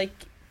very like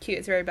cute.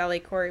 It's very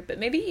balletcore, but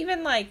maybe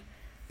even like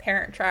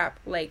Parent Trap,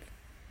 like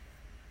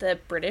the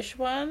British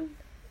one,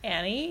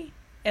 Annie,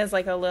 is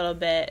like a little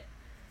bit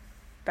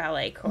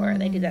balletcore.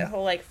 They do that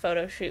whole like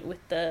photo shoot with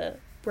the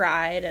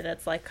bride, and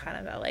it's like kind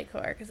of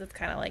balletcore because it's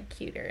kind of like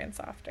cuter and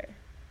softer.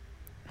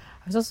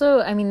 I was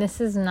also, I mean,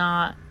 this is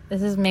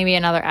maybe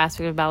another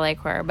aspect of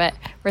balletcore, but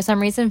for some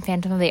reason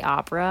Phantom of the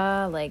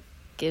Opera like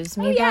gives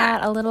me yeah.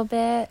 that a little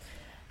bit.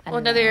 Well,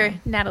 another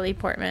Natalie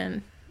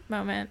Portman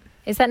moment.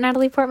 Is that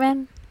Natalie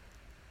Portman?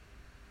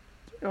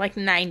 Like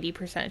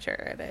 90% sure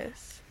it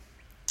is.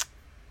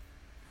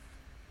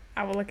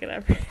 I will look it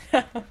up right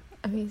now.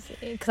 Let me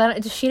see.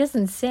 Because she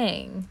doesn't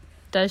sing.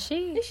 Does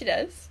she? Yeah, she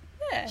does.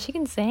 Yeah. She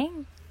can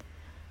sing?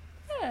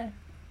 Yeah.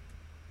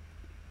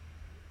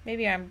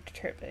 Maybe I'm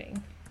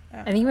tripping.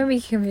 I think you might be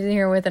confusing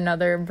her with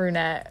another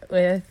brunette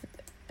with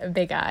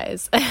big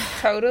eyes.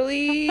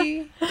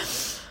 Totally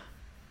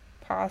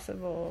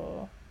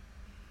possible.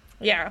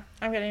 Yeah,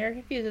 I'm getting her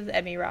confused with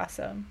Emmy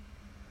Rossum.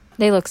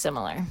 They look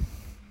similar.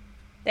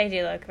 They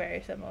do look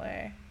very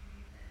similar.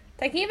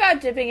 Thinking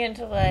about dipping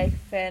into, like,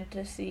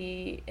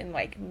 fantasy and,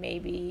 like,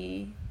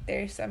 maybe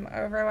there's some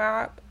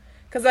overlap.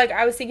 Because, like,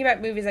 I was thinking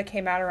about movies that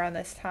came out around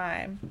this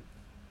time.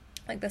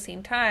 Like, the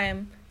same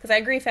time. Because I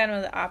agree, Phantom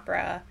of the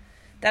Opera.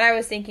 Then I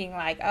was thinking,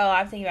 like, oh,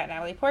 I'm thinking about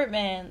Natalie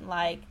Portman.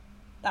 Like,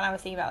 then I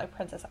was thinking about, like,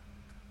 Princess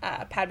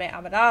Padme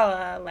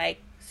Amidala.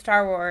 Like,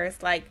 Star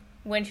Wars. Like,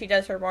 when she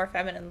does her more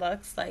feminine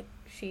looks, like,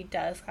 she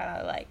does kind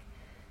of, like,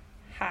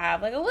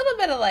 have, like, a little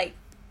bit of, like,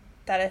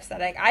 that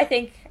aesthetic. I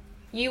think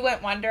you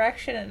went one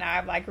direction and now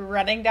I'm like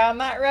running down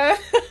that road.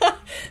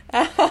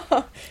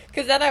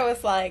 Because then I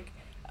was like,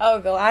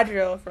 oh,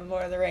 Galadriel from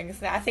Lord of the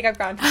Rings. I think I've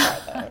gone too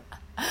far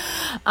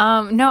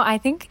though. No, I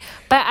think,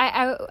 but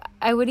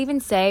I would even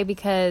say,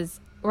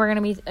 because we're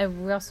gonna be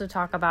we also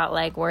talk about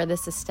like where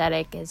this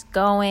aesthetic is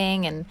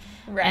going and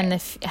Right.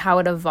 and how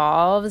it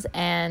evolves,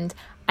 and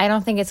I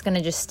don't think it's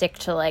gonna just stick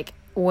to like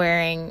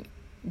wearing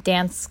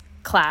dance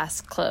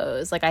class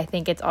clothes. Like I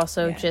think it's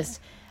also just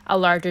a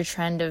larger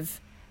trend of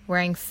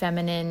wearing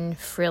feminine,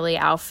 frilly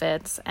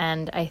outfits,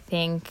 and I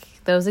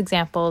think those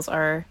examples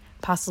are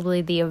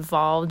possibly the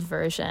evolved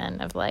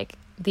version of like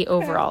the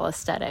overall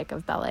aesthetic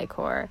of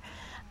balletcore.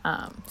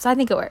 So I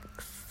think it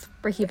works.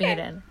 We're keeping it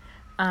in.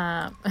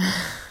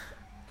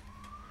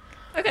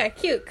 Okay,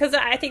 cute. Because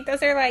I think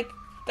those are like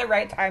the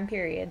right time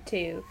period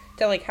to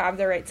like have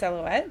the right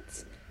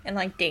silhouettes and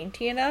like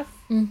dainty enough.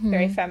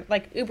 Very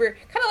like uber,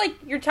 kind of like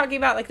you're talking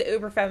about like the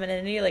uber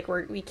femininity. Like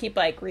we keep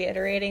like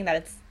reiterating that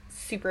it's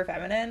super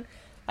feminine.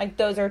 Like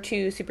those are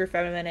two super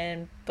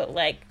feminine, but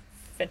like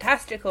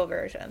fantastical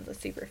versions of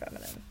super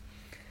feminine.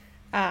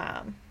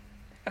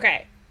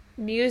 Okay,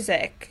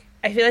 music.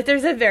 I feel like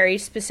there's a very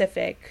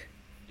specific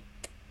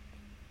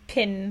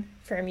pin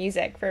for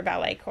music for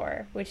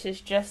balletcore, which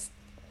is just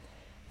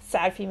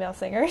sad female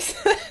singers.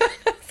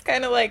 It's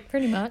kind of like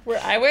pretty much where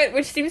I went,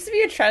 which seems to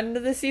be a trend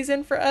of the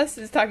season for us,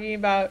 is talking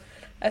about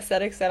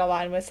aesthetics that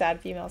align with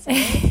sad female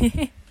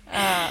singers.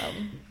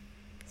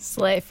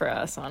 Slay for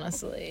us,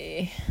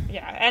 honestly.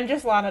 Yeah, and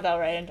just Lana Del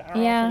Rey in general,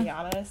 to be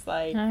honest.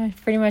 Like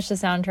pretty much the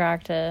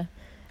soundtrack to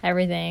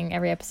everything,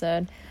 every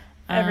episode.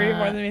 Every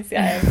More Than Meets the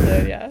Eye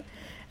episode, yeah.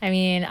 I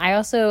mean, I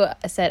also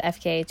said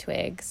FKA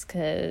Twigs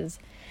because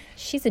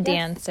she's a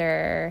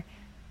dancer,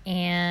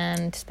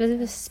 and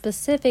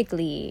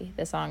specifically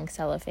the song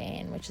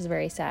Cellophane, which is a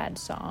very sad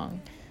song.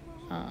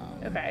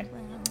 Okay.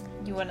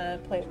 You want to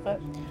play a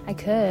clip? I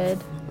could.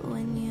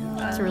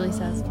 It's a really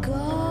sad song.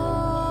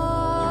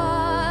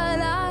 God,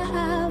 I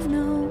have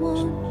no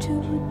one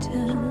to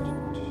tell.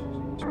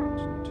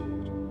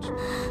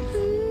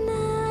 And I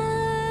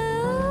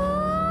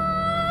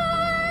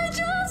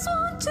just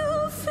want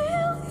to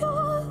feel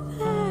you're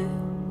there.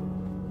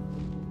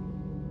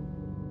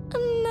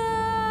 And I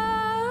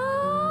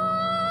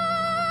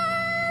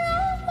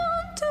don't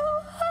want to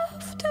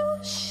have to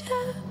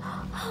share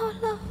our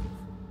love.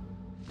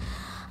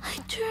 I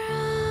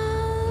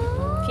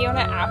drown.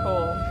 Fiona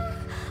Apple,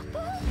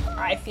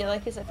 I feel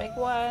like, is a big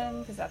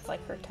one because that's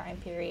like her time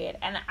period.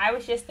 And I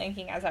was just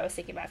thinking, as I was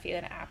thinking about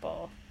Fiona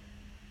Apple,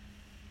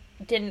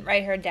 didn't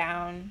write her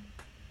down,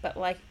 but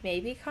like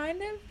maybe kind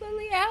of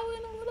Lily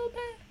Allen a little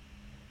bit.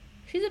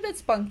 She's a bit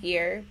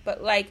spunkier,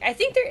 but like I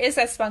think there is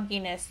a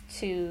spunkiness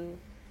to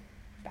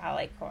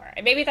balletcore,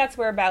 and maybe that's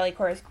where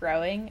balletcore is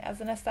growing as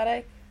an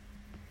aesthetic.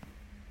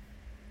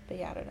 But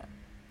yeah, I don't know.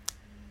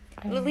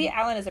 Lily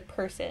Allen as a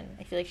person,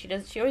 I feel like she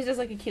always does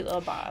like a cute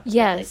little bob.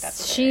 Yes, like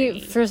she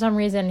for some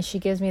reason she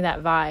gives me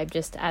that vibe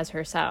just as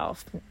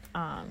herself.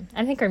 I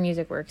think her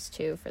music works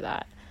too for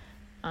that.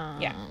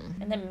 Yeah,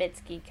 and then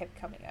Mitski kept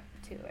coming up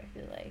too, I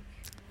feel like.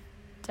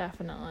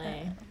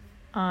 Definitely.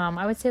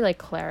 I would say like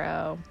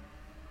Claro.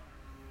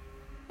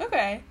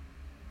 Okay.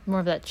 More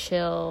of that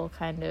chill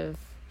kind of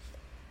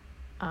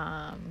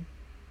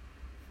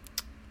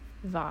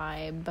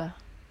vibe.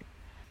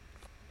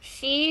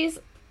 She's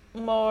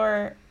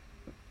more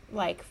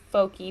like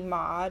folky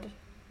mod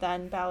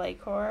than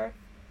balletcore,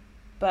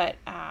 but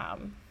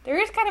there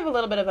is kind of a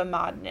little bit of a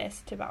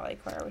modness to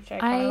balletcore, which I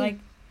kind of like.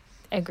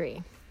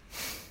 Agree.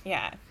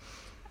 Yeah.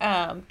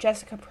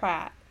 Jessica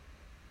Pratt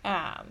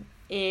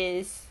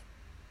is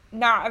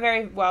not a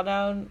very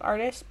well-known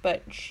artist,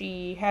 but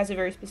she has a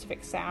very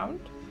specific sound.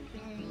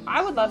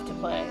 I would love to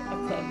play a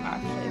clip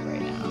actually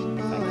right now,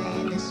 if I can.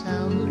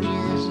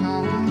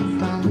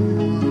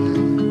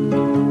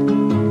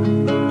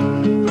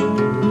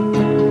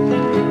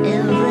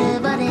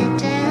 Everybody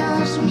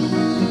tells me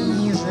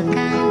he's the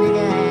kind of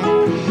guy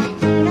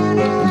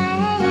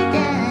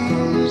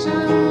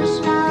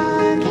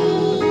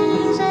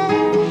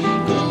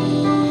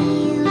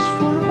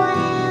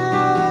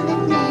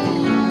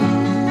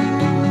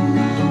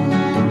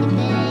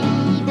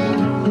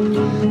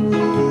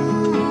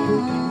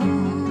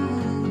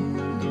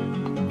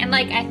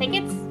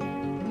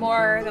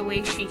more the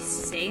way she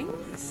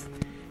sings.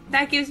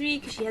 That gives me,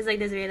 because she has like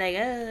this very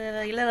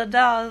like little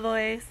doll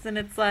voice, and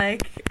it's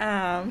like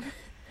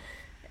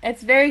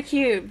it's very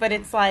cute, but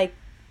it's like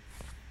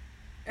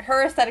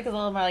her aesthetic is a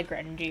little more like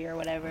grungy or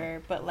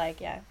whatever. But like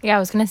Yeah, I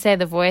was gonna say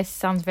the voice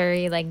sounds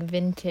very like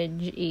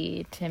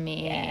vintage-y to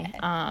me.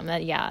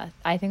 Yeah.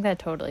 I think that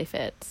totally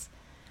fits.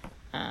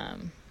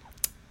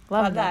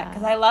 Love that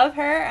because I love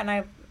her, and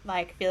I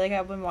like feel like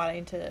I've been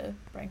wanting to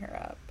bring her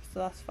up, so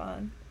that's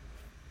fun.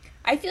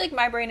 I feel like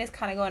my brain is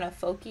kind of going a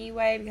folky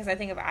way, because I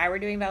think if I were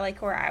doing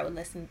Balletcore, I would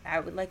listen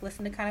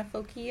to kind of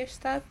folky-ish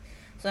stuff.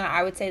 So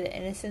I would say the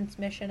Innocence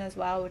Mission as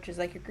well, which is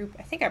like a group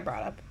I think I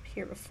brought up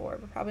here before,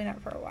 but probably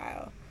not for a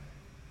while.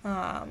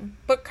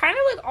 But kind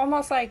of like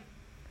almost like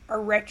a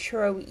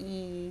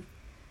retro-y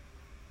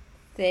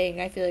thing,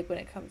 I feel like, when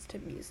it comes to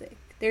music.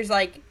 There's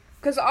like,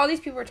 because all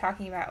these people were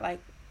talking about like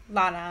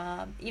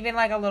Lana, even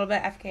like a little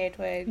bit FKA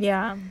Twigs,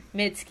 Yeah.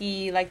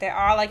 Mitski, like they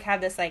all like have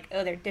this like,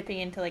 oh, they're dipping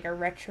into like a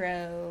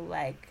retro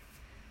like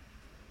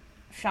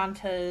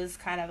Shanta's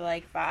kind of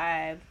like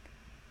vibe,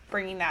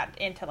 bringing that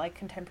into like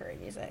contemporary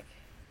music.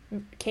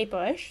 Kate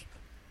Bush,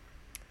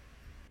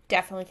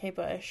 definitely Kate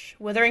Bush.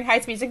 Wuthering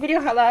Heights music video,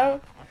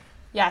 hello,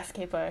 yes,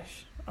 Kate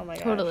Bush. Oh my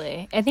god,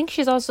 Totally. I think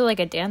she's also like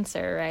a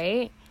dancer,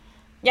 right?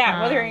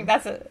 Yeah, Wuthering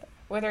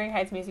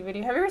Heights music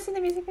video. Have you ever seen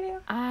the music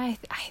video? I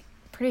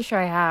pretty sure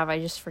I have. I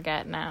just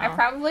forget now. I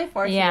probably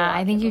forced you. Yeah,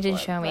 I think you before,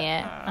 did show me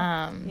it.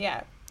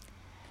 Yeah.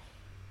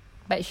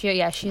 But she's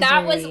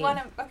that really... was one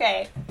of,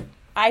 okay,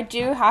 I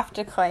do have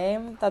to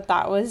claim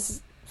that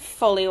was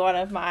fully one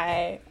of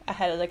my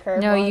ahead of the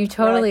curve No, ones. you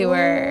totally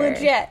were.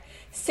 Legit.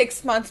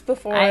 6 months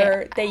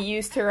before they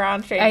used her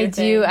on Stranger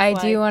Things. I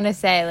do want to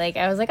say, like,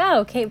 I was like,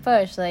 oh, Kate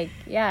Bush, like,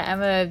 yeah,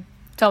 Emma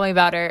told me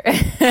about her.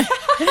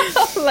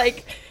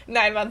 like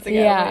 9 months ago.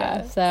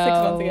 Yeah, so 6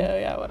 months ago,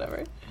 yeah,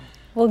 whatever.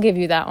 We'll give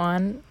you that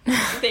one.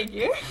 Thank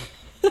you.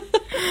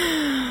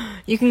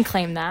 You can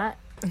claim that.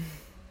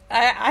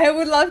 I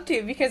would love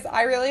to, because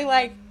I really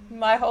like,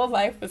 my whole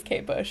life was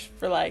Kate Bush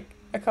for like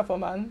a couple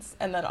months,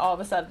 and then all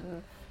of a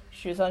sudden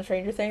she was on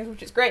Stranger Things,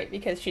 which is great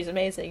because she's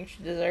amazing.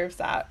 She deserves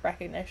that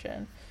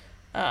recognition.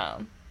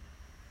 So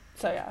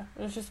yeah,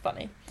 it was just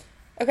funny.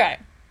 Okay.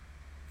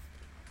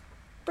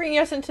 Bringing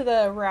us into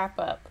the wrap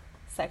up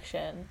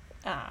section.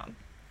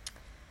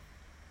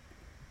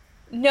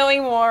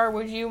 Knowing more,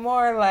 would you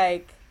more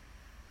like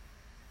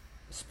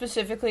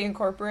specifically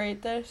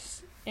incorporate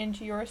this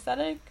into your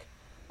aesthetic,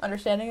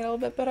 understanding it a little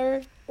bit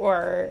better,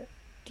 or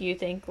do you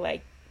think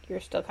like you're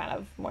still kind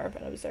of more of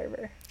an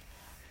observer?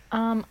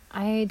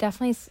 I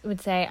definitely would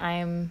say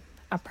I'm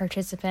a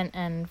participant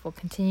and will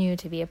continue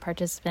to be a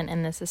participant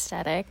in this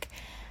aesthetic.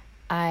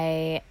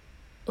 I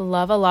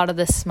love a lot of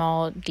the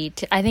small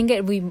detail. I think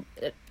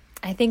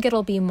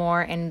it'll be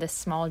more in the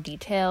small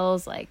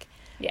details, like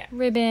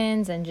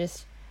ribbons and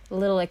just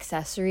little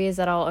accessories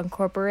that I'll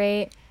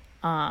incorporate.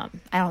 I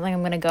don't think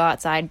I'm gonna go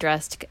outside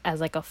dressed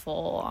as like a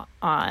full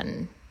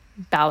on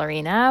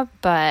ballerina,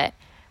 but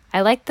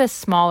I like the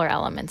smaller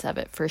elements of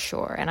it for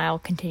sure, and I'll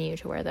continue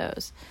to wear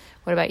those.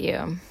 What about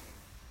you?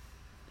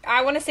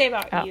 I want to say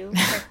about you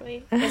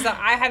quickly is that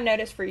I have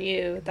noticed for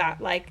you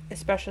that, like,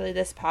 especially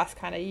this past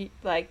kind of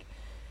like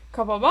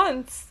couple of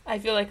months, I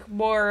feel like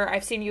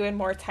I've seen you in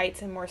more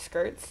tights and more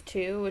skirts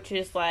too, which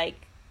is like,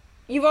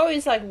 you've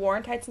always like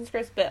worn tights and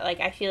skirts, but like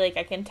I feel like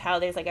I can tell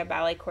there's like a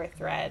Balletcore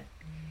thread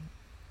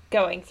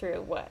going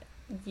through what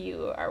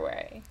you are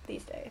wearing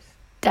these days.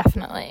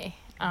 Definitely.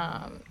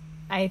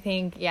 I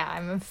think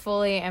I'm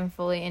fully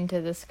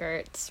into the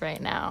skirts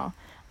right now.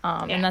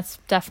 And that's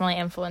definitely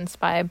influenced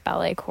by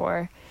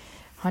Balletcore,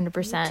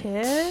 100%.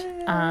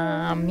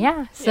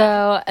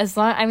 So as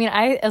long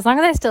as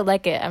I still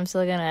like it, I'm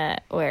still gonna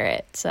wear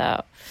it.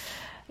 So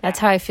that's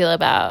how I feel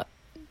about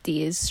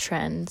these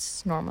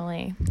trends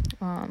normally.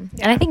 And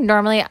I think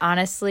normally,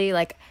 honestly,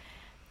 like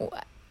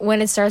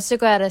when it starts to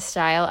go out of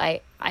style,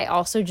 I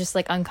also just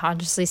like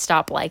unconsciously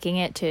stop liking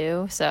it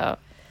too. So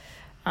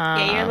you're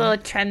a little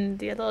trend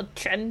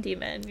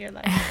demon. You're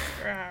like,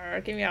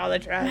 give me all the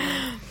trends.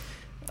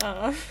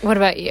 What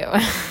about you?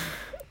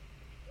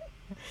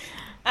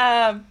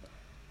 I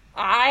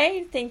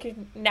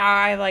think now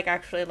I've like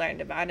actually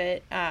learned about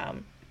it. I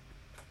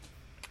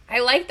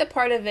like the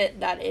part of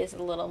it that is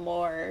a little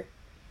more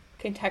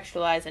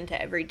contextualized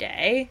into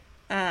everyday.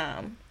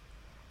 I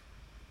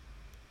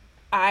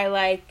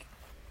like,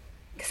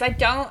 because I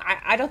don't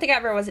think I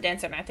ever was a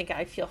dancer, and I think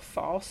I feel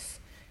false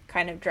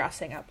kind of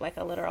dressing up like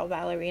a literal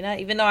ballerina,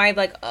 even though I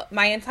like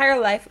my entire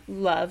life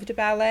loved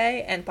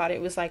ballet and thought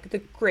it was like the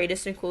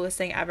greatest and coolest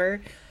thing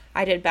ever.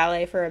 I did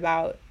ballet for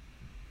about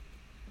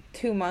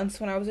 2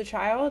 months when I was a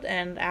child,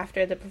 and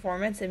after the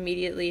performance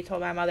immediately told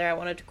my mother I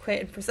wanted to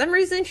quit, and for some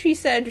reason she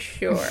said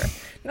sure.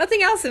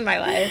 Nothing else in my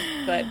life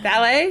but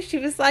ballet. She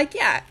was like,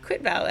 yeah,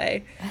 quit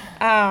ballet.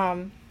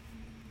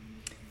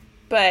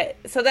 But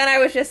so then I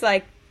was just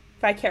like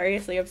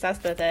vicariously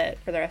obsessed with it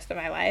for the rest of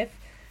my life.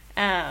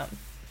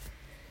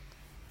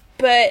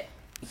 But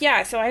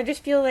Yeah, so I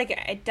just feel like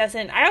it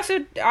doesn't. I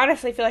also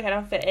honestly feel like I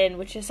don't fit in,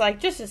 which is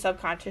like just a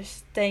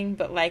subconscious thing.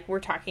 But like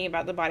we're talking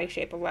about the body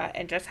shape a lot,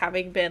 and just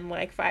having been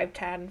like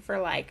 5'10" for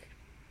like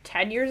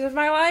 10 years of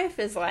my life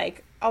is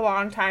like a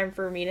long time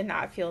for me to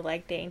not feel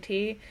like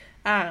dainty.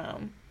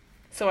 Um,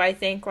 so I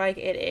think like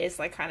it is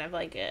like kind of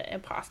like an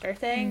imposter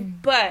thing.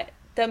 But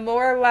the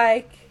more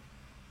like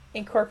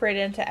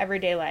incorporated into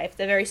everyday life,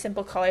 the very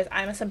simple colors.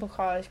 I'm a simple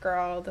colors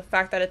girl. The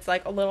fact that it's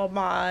like a little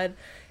mod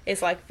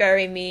is like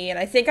very me, and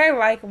I think I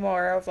like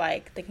more of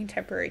like the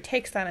contemporary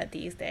takes on it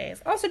these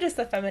days. Also, just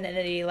the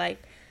femininity.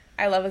 Like,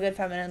 I love a good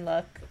feminine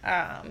look.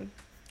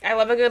 I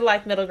love a good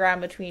like middle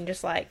ground between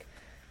just like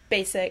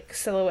basic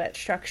silhouette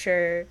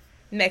structure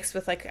mixed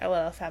with like a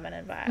little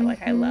feminine vibe.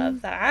 Like, I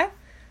love that.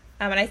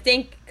 And I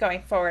think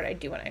going forward, I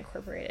do want to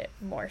incorporate it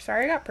more.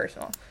 Sorry, I got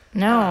personal.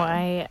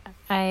 No,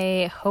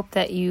 I hope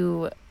that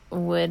you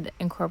would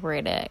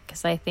incorporate it,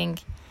 because I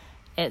think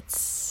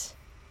it's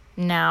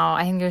now,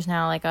 I think there's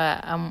now like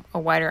a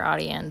wider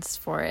audience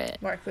for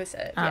it. More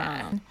inclusive,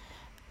 yeah.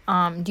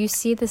 Do you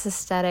see this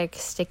aesthetic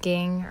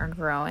sticking or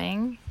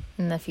growing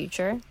in the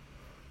future?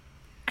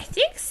 I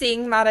think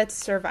seeing that it's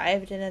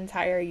survived an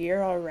entire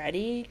year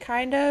already,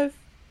 kind of.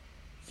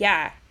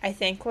 Yeah, I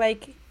think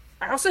like,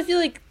 I also feel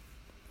like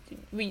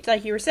we,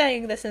 like you were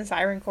saying, this and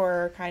Siren Core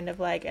are kind of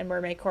like, and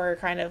Mermaid Core are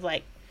kind of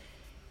like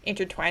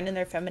intertwined in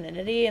their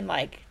femininity, and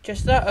like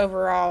just the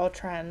overall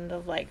trend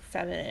of like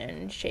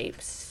feminine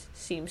shapes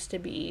seems to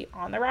be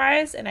on the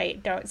rise, and I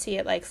don't see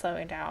it like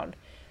slowing down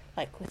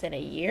like within a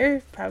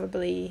year.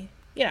 Probably,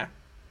 you know,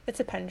 it's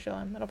a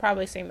pendulum. It'll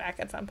probably swing back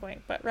at some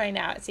point, but right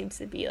now it seems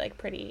to be like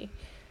pretty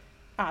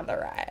on the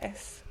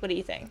rise. What do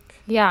you think?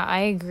 Yeah, I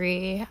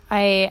agree.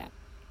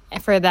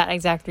 For that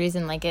exact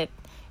reason, like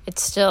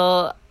it's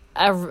still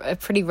a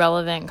pretty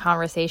relevant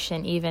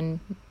conversation even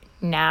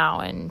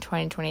now in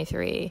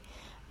 2023.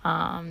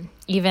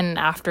 Even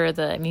after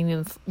the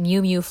Miu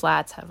Miu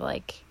flats have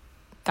like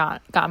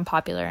gotten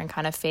popular and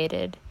kind of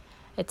faded,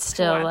 it's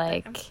still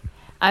like them.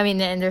 I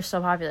mean, and they're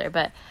still popular,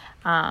 but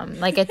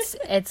like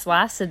it's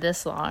lasted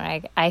this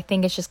long. I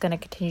think it's just going to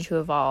continue to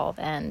evolve,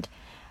 and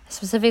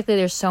specifically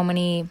there's so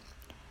many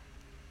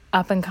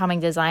up and coming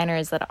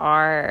designers that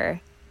are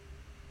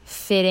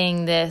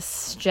fitting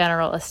this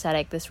general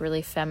aesthetic, this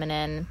really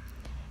feminine,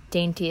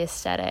 dainty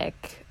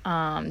aesthetic,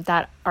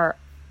 that are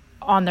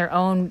on their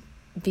own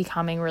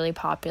becoming really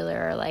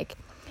popular, like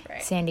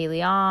right. Sandy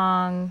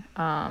Leong,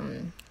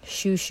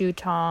 Shu Shu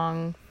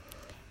Tong,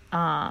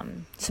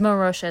 Simone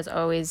Rocha is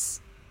always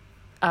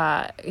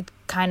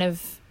kind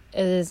of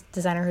is a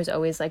designer who's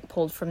always like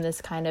pulled from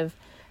this kind of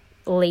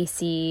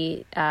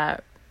lacy,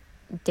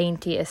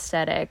 dainty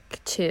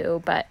aesthetic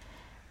too, but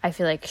I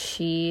feel like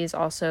she's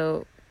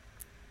also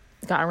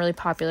gotten really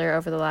popular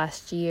over the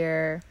last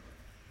year,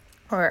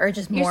 or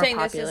just more popular. You're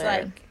saying this is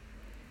like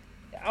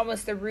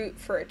almost the route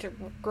for it to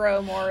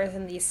grow more is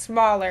in these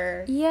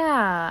smaller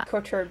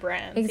couture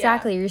brands.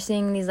 Exactly. You're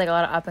seeing these like a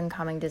lot of up and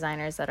coming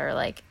designers that are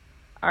like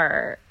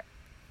are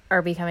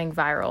becoming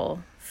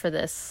viral for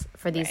these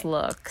right.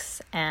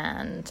 looks,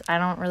 and I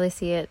don't really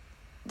see it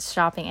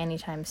stopping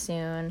anytime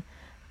soon.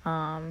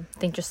 I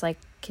think just like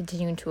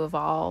continuing to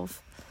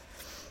evolve.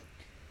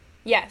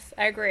 Yes,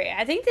 I agree.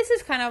 I think this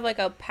is kind of like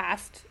a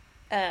past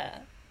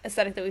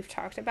aesthetic that we've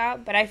talked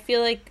about, but I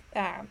feel like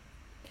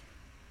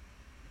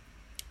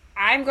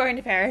I'm going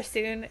to Paris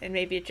soon, and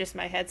maybe it's just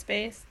my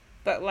headspace,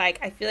 but like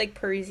I feel like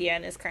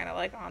Parisienne is kind of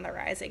like on the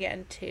rise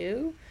again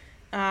too.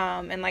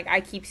 And like I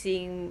keep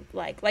seeing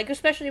like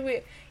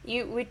especially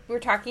we're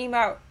talking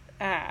about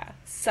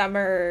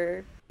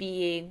summer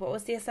being, what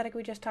was the aesthetic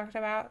we just talked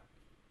about?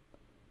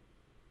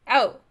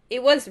 Oh,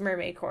 it was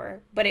Mermaid Core,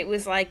 but it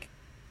was like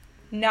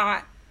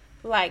not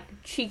like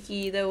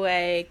cheeky the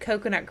way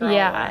Coconut Girl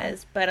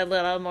was, but a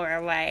little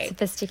more like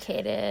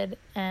sophisticated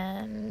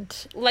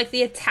and like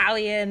the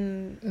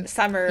Italian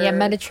summer,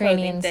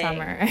 Mediterranean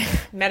summer,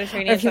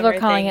 Mediterranean. Or people are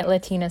calling it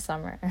Latina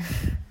summer.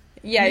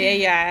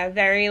 Yeah.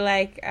 Very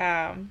like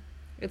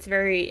it's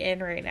very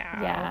in right now.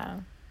 Yeah.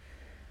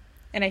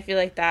 And I feel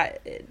like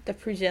that the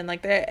Parisian,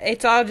 like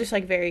it's all just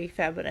like very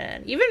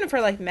feminine, even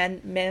for like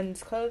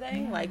men's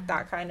clothing. Like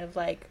that kind of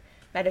like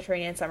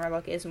Mediterranean summer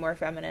look is more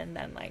feminine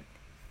than like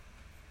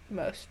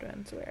most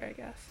menswear, I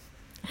guess.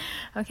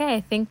 Okay,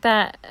 I think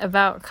that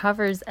about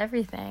covers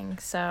everything.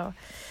 So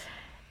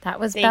that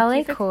was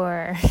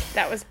Balletcore.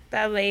 That was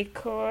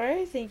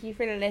Balletcore. Thank you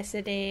for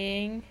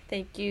listening.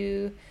 Thank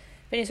you,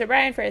 Vanessa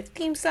O'Brien, for his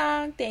theme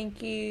song.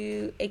 Thank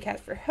you, ACAST,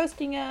 for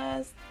hosting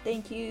us.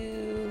 Thank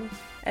you,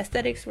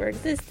 Aesthetics, for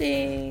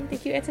existing.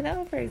 Thank you,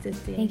 Antonella, for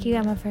existing. Thank you,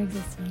 Emma, for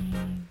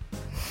existing.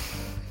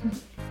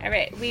 All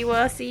right, we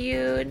will see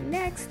you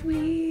next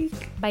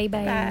week. Bye.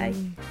 Bye.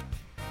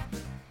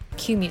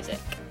 Cue music.